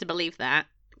I supposed to believe that?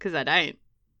 Because I don't.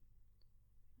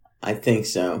 I think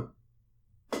so.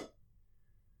 Oh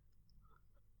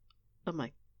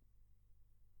my.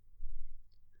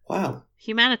 Wow.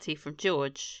 Humanity from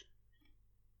George.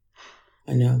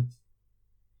 I know.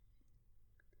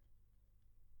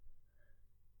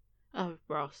 Oh,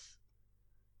 Ross.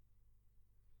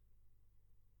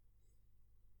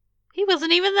 He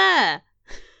wasn't even there.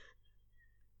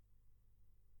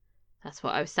 That's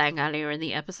what I was saying earlier in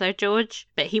the episode, George.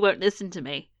 But he won't listen to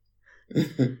me.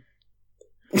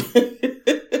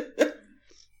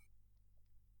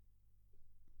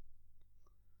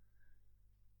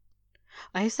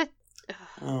 I said...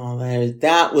 Oh,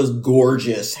 that was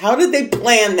gorgeous. How did they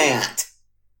plan that?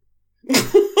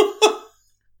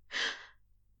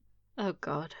 Oh,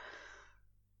 God.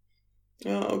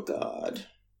 Oh, God.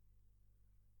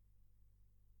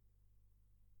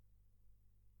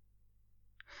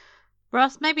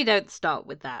 Ross, maybe don't start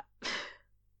with that.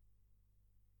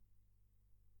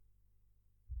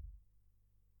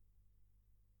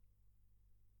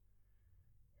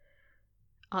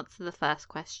 Answer the first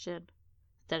question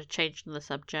instead of changing the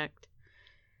subject.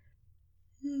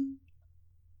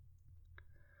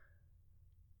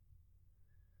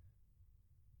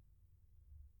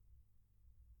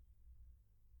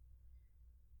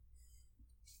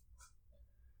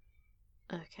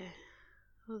 Okay.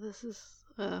 Well, this is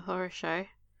a horror show.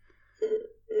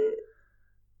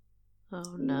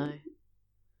 Oh no.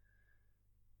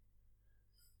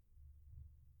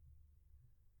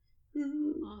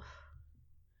 Oh.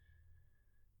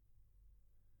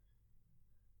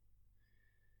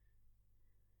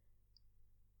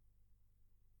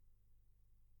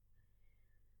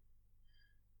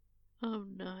 Oh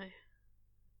no.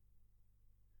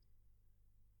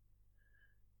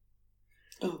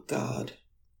 Oh, God.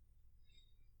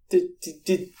 Damn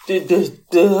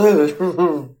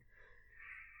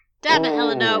it,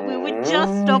 Eleanor, we would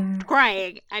just stopped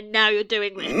crying and now you're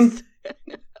doing this.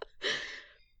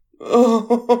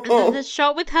 And then the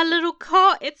shot with her little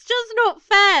cot. It's just not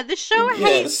fair. The show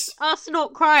hates us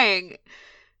not crying.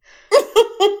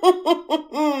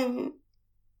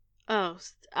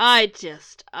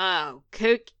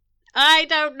 I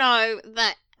don't know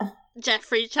that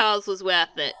Jeffrey Charles was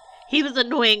worth it. He was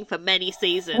annoying for many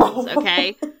seasons,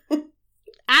 okay?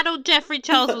 Adult Jeffrey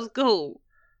Charles was cool,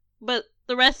 but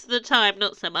the rest of the time,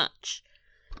 not so much.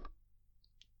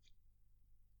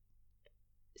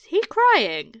 Is he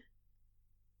crying?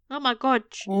 Oh my god.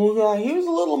 Yeah, he was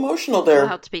a little emotional there.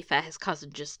 Well, to be fair, his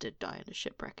cousin just did die in a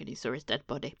shipwreck and he saw his dead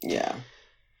body. Yeah.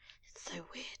 It's so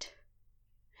weird.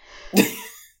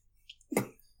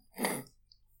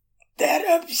 That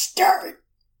upstart.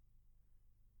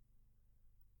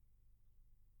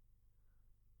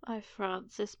 Oh,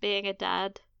 Francis being a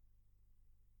dad.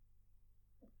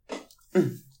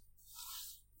 Can't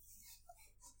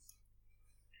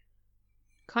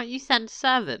you send a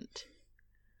servant?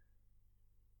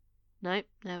 Nope,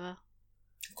 never.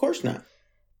 Of course not.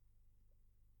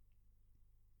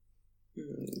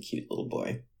 Cute little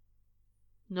boy.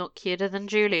 Not cuter than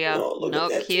Julia. Oh, look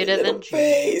Not at that cuter than Julia.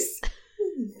 Face.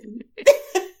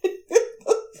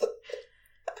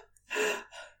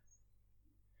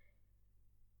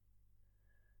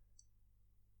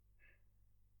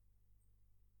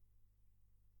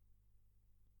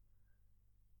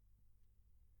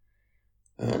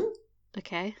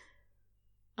 Okay.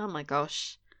 Oh my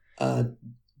gosh.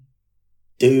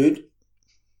 Dude.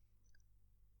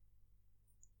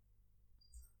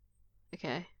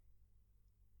 Okay.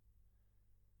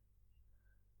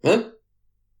 Huh?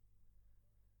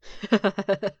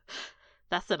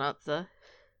 That's an answer.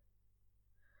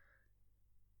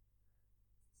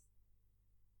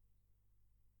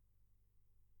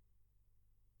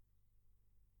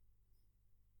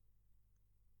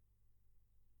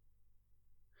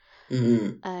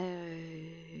 Oh.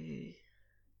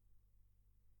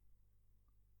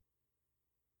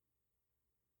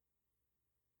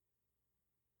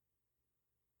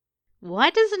 Why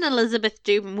doesn't Elizabeth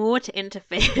do more to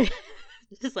interfere?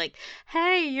 Just like,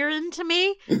 hey, you're into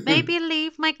me? Maybe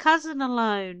leave my cousin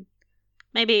alone.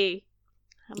 Maybe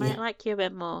I might like you a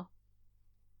bit more.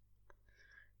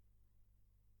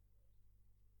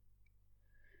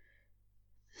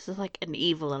 This is like an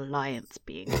evil alliance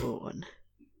being born.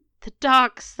 The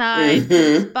dark side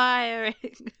conspiring.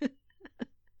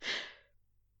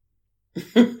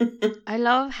 I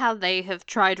love how they have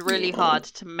tried really hard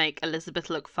to make Elizabeth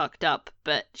look fucked up,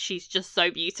 but she's just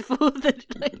so beautiful that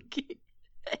like.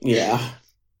 Yeah.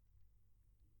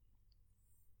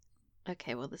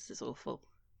 Okay, well, this is awful.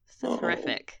 This is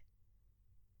horrific.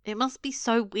 It must be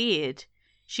so weird.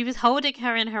 She was holding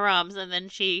her in her arms and then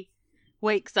she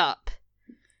wakes up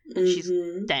and she's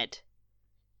dead.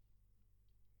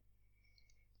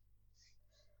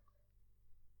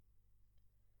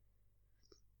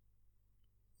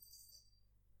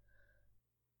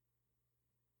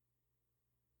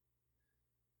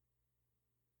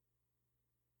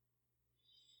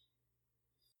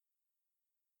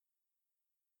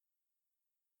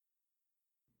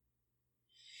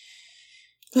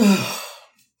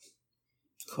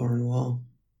 Cornwall.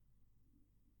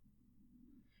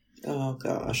 Oh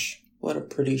gosh, what a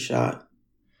pretty shot.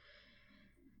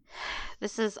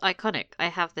 This is iconic. I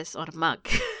have this on a mug.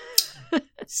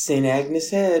 St.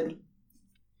 Agnes Head.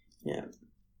 Yeah.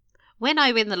 When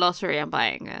I win the lottery, I'm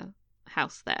buying a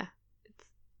house there.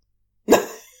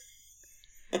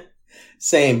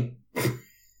 Same.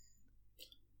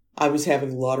 I was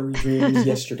having lottery dreams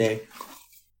yesterday.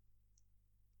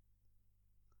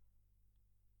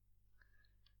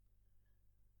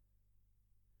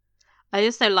 I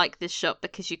also like this shot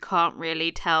because you can't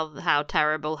really tell how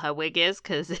terrible her wig is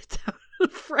because it's out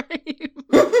of frame.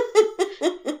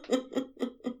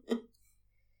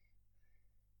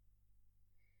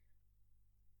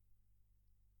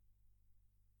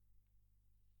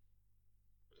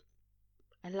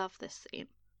 I love this scene.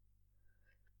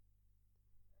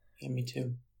 Yeah, me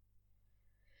too.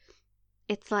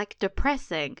 It's like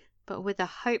depressing, but with a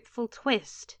hopeful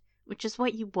twist, which is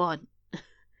what you want.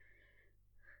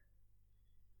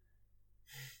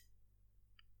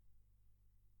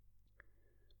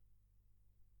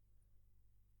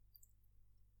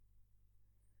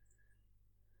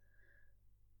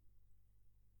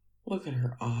 Look at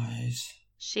her eyes.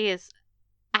 She is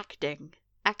acting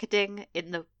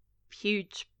in the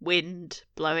huge wind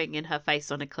blowing in her face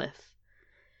on a cliff.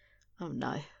 Oh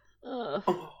no. Oh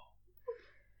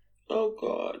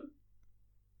God.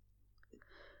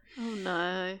 Oh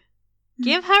no.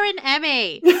 Give her an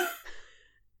Emmy!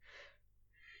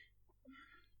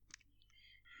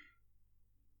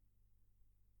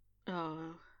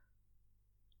 Oh.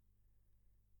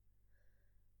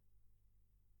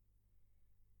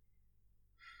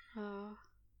 Oh.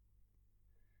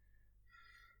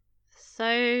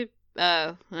 So,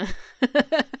 oh.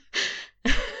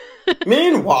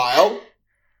 Meanwhile,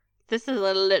 this is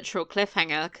a literal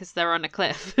cliffhanger because they're on a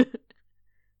cliff.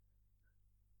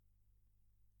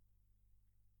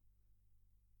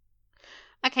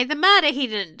 Okay, the murder he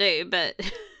didn't do, but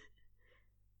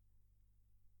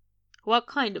what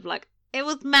kind of like it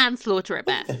was manslaughter at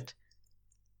best.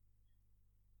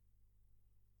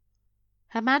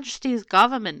 Her Majesty's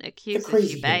government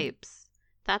accuses you, babes.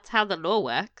 That's how the law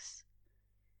works.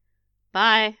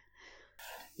 Bye.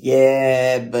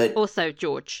 Yeah, but Also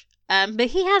George. But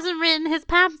he hasn't written his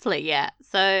pamphlet yet,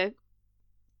 so.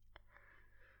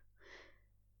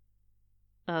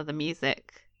 Oh, the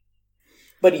music.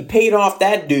 But he paid off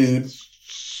that dude.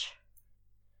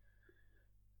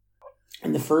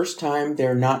 And the first time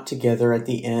they're not together at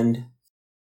the end.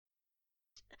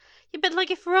 Yeah, but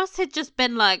like if Ross had just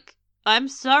been like, I'm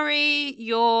sorry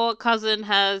your cousin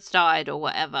has died or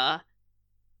whatever,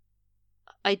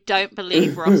 I don't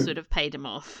believe Ross would have paid him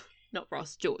off. Not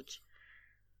Ross, George.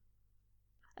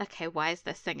 Okay, why is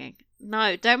there singing?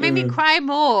 No, don't make me cry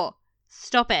more.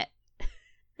 Stop it.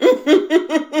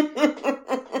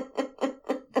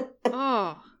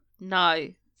 Oh, no.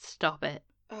 Stop it.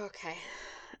 Okay.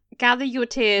 Gather your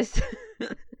tears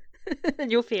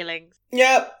and your feelings.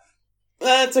 Yep.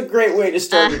 That's a great way to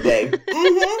start a day.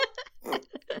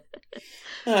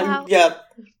 Yeah.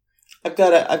 I've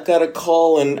got to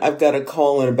call in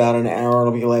about an hour and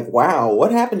I'll be like, wow,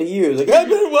 what happened to you? He's like, I've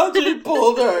been watching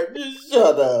Poldark. Just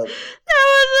shut up. That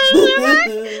was a shipwreck,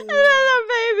 and then the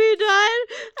baby died,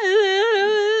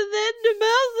 and then the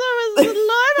mouse was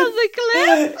alive on the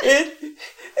cliff.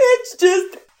 It's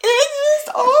just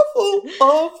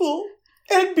awful,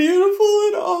 and beautiful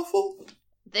and awful.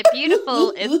 The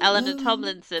beautiful is Eleanor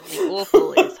Tomlinson, the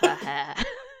awful is her hair.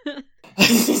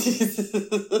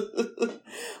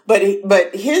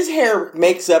 But his hair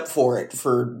makes up for it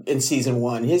in season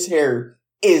 1. His hair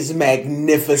is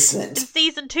magnificent. In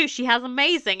season 2, she has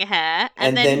amazing hair,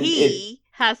 and then he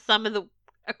has some of the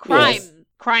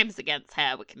crimes against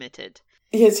her were committed.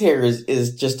 His hair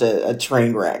is just a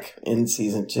train wreck in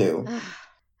season 2.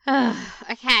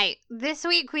 Okay, this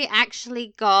week we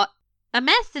actually got a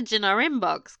message in our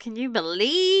inbox. Can you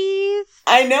believe?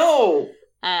 I know.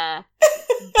 But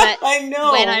I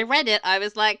know. When I read it, I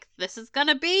was like, this is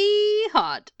gonna be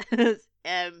hard.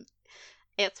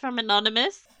 It's from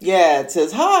Anonymous. Yeah, it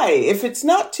says, hi, if it's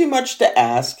not too much to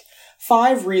ask,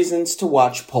 5 reasons to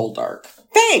watch Poldark.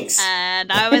 Thanks!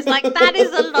 And I was like, that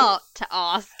is a lot to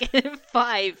ask.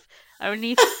 5.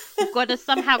 We've got to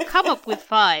come up with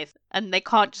 5. And they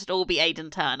can't just all be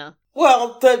Aidan Turner.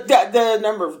 Well,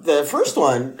 the first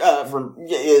one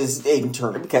is Aidan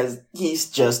Turner because he's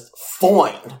just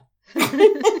fine.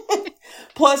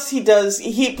 Plus he does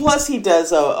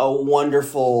a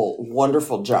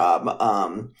wonderful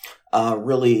job,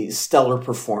 really stellar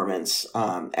performance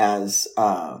as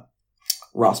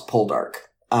Ross Poldark.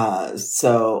 Or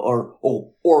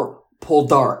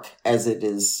Poldark as it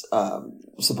is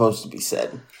supposed to be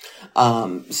said.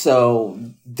 So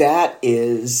that's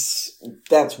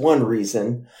one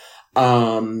reason.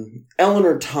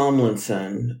 Eleanor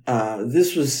Tomlinson,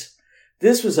 this was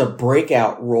a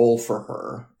breakout role for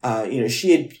her.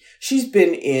 She's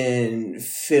been in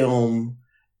film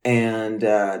and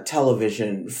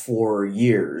television for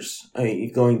years,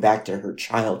 going back to her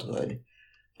childhood.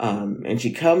 And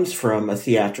she comes from a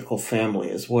theatrical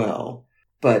family as well.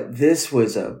 But this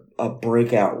was a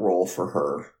breakout role for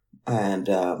her. And,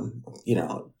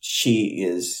 she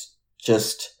is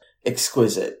just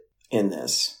exquisite in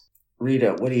this.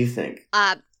 Rita, what do you think?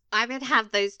 I would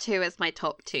have those 2 as my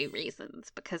top 2 reasons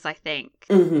because I think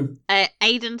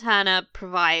Aidan Turner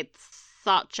provides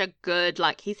such a good,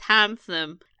 he's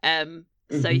handsome.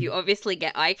 So you obviously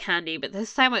get eye candy, but there's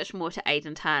so much more to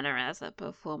Aidan Turner as a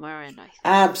performer, and I think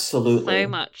absolutely so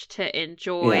much to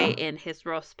enjoy in his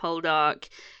Ross Poldark.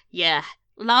 Yeah.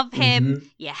 Love him,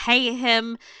 you hate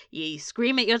him, you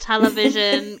scream at your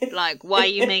television, why are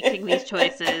you making these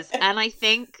choices? And I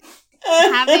think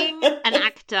having an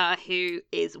actor who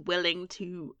is willing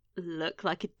to look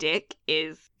like a dick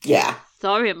is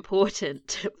so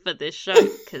important for this show,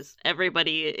 because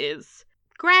everybody is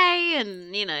grey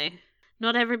and,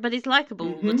 not everybody's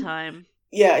likable all the time.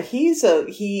 Yeah, he is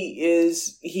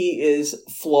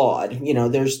flawed.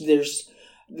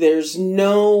 There's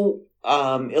no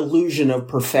illusion of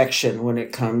perfection when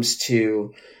it comes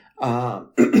to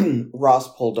Ross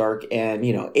Poldark, and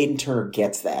Aidan Turner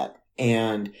gets that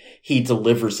and he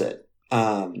delivers it.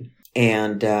 I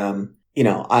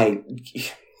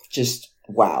just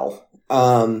wow.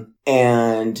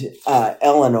 And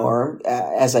Eleanor,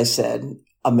 as I said,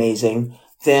 amazing.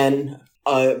 Then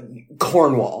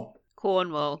Cornwall.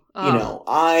 Cornwall. Oh. You know,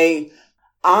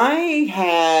 I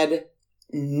had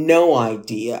no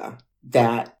idea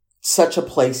that such a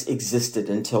place existed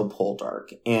until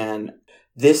Poldark. And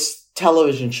this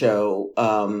television show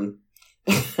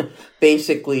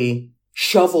basically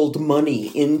shoveled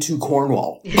money into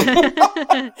Cornwall.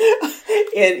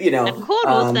 And, you know, and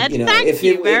Cornwall said, thank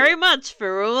you very much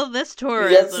for all this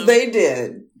tourism. Yes, they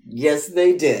did. Yes,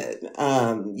 they did.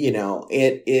 You know,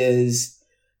 it is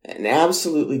an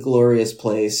absolutely glorious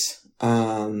place.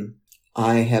 I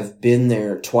have been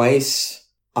there twice.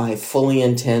 I fully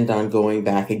intend on going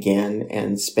back again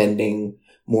and spending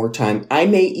more time. I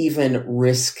may even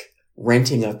risk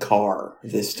renting a car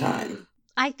this time.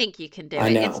 I think you can do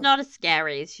it. It's not as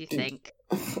scary as you think.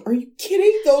 Are you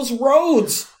kidding? Those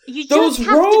roads! You just have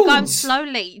to go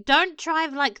slowly. Don't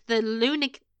drive like the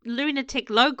lunatic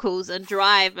locals and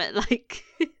drive at like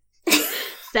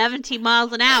 70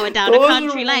 miles an hour down a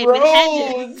country lane with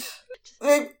hedges.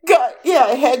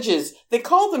 Hedges. They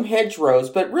call them hedgerows,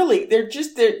 but really they're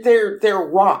just they're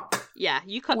rock. Yeah,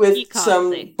 you can't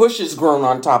some see. Bushes grown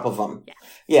on top of them.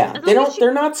 Yeah,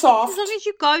 they're not soft. As long as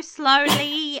you go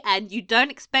slowly and you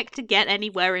don't expect to get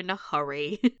anywhere in a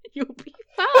hurry, you'll be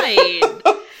fine.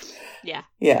 Yeah.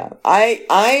 Yeah.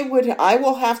 I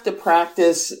will have to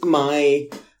practice my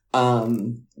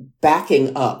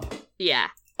backing up. Yeah.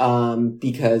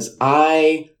 Because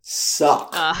I suck.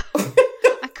 I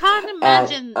can't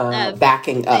imagine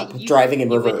backing up, driving in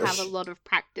reverse. You would have a lot of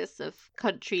practice of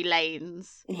country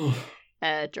lanes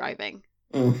driving.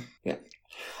 Yeah.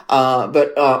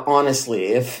 But honestly,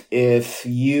 if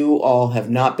you all have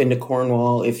not been to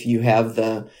Cornwall, if you have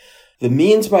the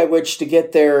means by which to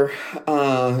get there,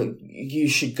 you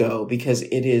should go because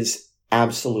it is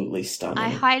absolutely stunning. I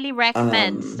highly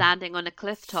recommend standing on a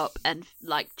cliff top and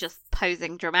like just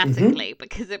posing dramatically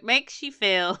because it makes you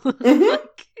feel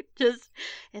like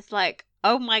it's like,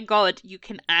 oh my god, you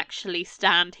can actually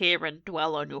stand here and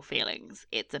dwell on your feelings.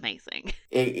 It's amazing.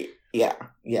 Yeah.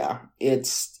 It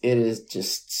is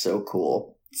just so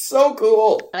cool. So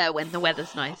cool. When the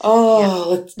weather's nice.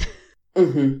 Oh,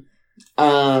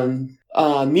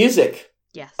 music.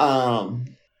 Yes.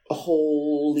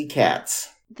 Holy cats.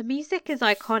 The music is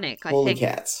iconic. Holy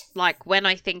cats. Like, when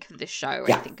I think of the show,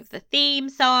 I think of the theme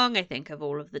song, I think of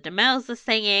all of the Demelza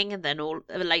singing, and then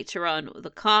later on, the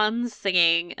Khans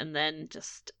singing, and then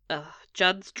just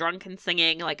Judd's drunken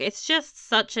singing. Like, it's just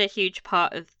such a huge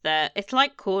part of it's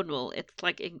like Cornwall. It's,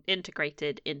 like,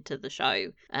 integrated into the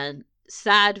show. And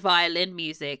sad violin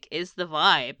music is the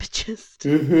vibe. Just...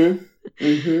 go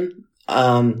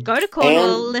to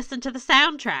Cornwall, listen to the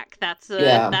soundtrack. That's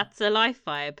a life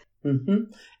vibe.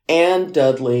 And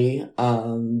Dudley,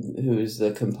 who's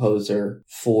the composer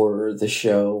for the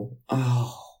show,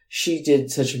 she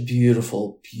did such a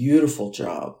beautiful, beautiful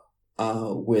job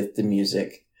with the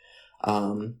music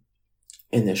in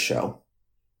this show.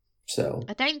 So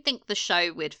I don't think the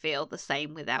show would feel the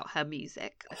same without her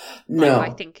music. No,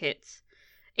 I think it's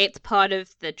part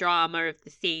of the drama of the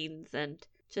scenes, and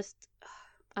just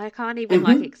I can't even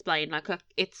explain. Like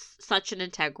it's such an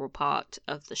integral part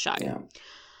of the show. Yeah.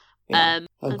 And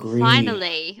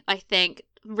finally, I think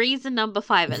reason number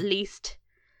 5, at least,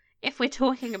 if we're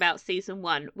talking about season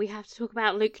 1, we have to talk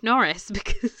about Luke Norris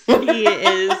because he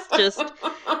is just.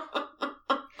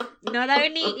 Not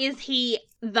only is he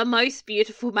the most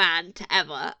beautiful man to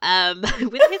ever,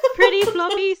 with his pretty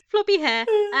floppy hair,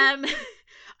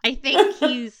 I think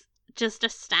he's just a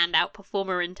standout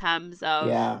performer in terms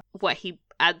of what he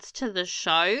adds to the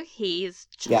show. He's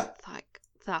just like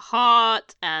the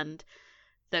heart and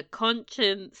the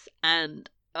conscience, and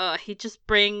he just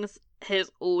brings his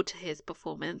all to his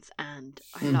performance, and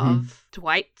I love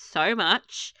Dwight so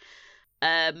much.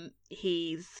 I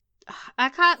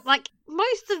can't, like,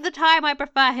 most of the time I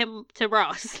prefer him to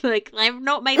Ross. Like, I've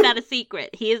not made that a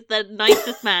secret. He is the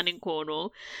nicest man in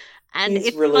Cornwall, and he's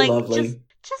it's really like lovely.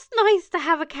 Just nice to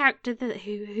have a character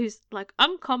who's like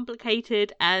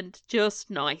uncomplicated and just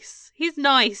nice. He's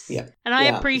nice, and I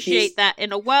appreciate that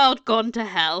in a world gone to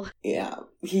hell. Yeah,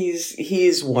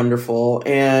 he's wonderful,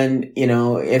 and you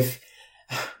know, if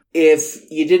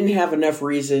you didn't have enough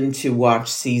reason to watch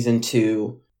season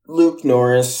 2, Luke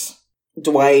Norris,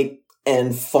 Dwight,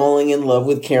 and falling in love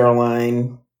with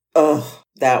Caroline,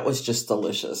 that was just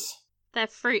delicious. Their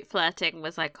fruit flirting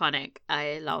was iconic.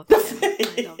 I love him.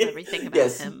 I love everything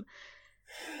about him.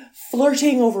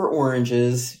 Flirting over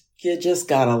oranges. You just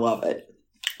gotta love it.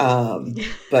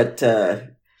 But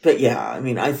yeah, I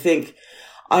mean, I think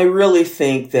I really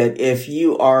think that if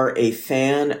you are a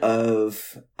fan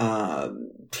of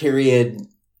period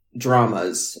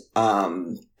dramas,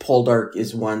 Poldark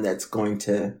is one that's going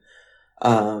to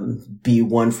be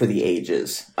one for the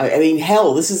ages. I mean,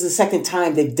 hell, this is the second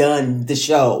time they've done the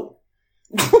show.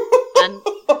 And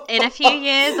in a few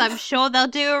years, I'm sure they'll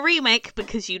do a remake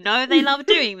because you know they love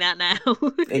doing that now.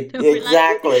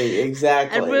 Exactly.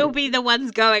 And we'll be the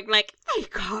ones going like, they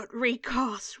can't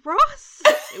recast Ross.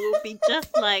 It will be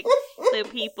just like the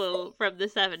people from the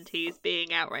 70s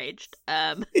being outraged.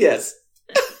 Yes.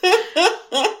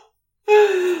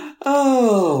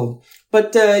 Oh,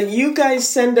 but you guys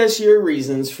send us your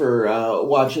reasons for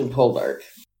watching Poldark.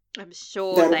 I'm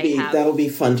sure that'll be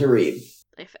fun to read.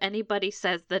 If anybody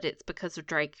says that it's because of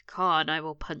Drake Khan, I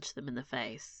will punch them in the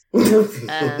face. Not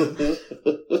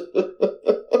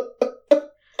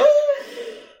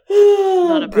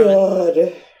a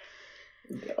God.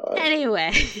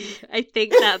 Anyway, I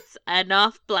think that's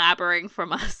enough blabbering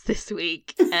from us this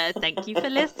week. Thank you for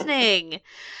listening.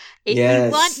 If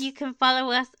you want, you can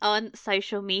follow us on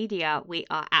social media. We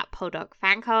are at Poldark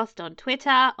Fancast on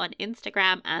Twitter, on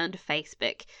Instagram, and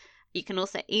Facebook. You can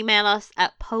also email us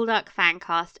at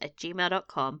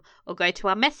poldarkfancast@gmail.com or go to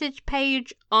our message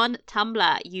page on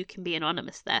Tumblr. You can be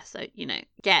anonymous there, so,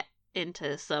 get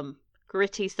into some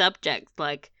gritty subjects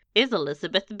like, is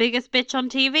Elizabeth the biggest bitch on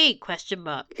TV? ?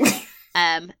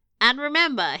 And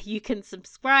remember, you can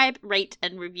subscribe, rate,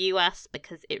 and review us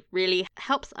because it really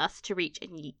helps us to reach a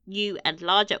new and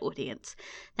larger audience.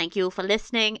 Thank you all for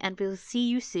listening, and we'll see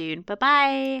you soon.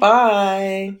 Bye-bye.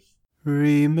 Bye.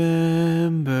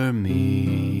 Remember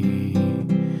me,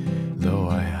 though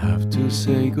I have to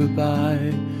say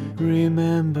goodbye.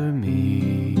 Remember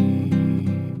me,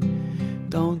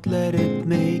 don't let it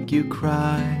make you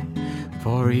cry.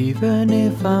 For even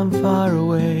if I'm far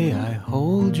away, I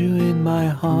hold you in my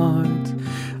heart.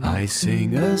 I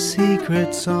sing a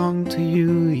secret song to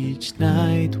you each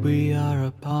night we are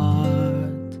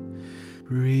apart.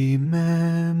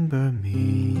 Remember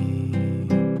me,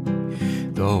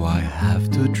 though I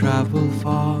have to travel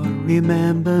far.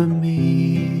 Remember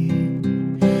me,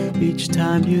 each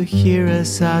time you hear a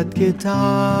sad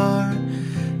guitar.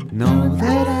 Know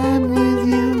that I'm with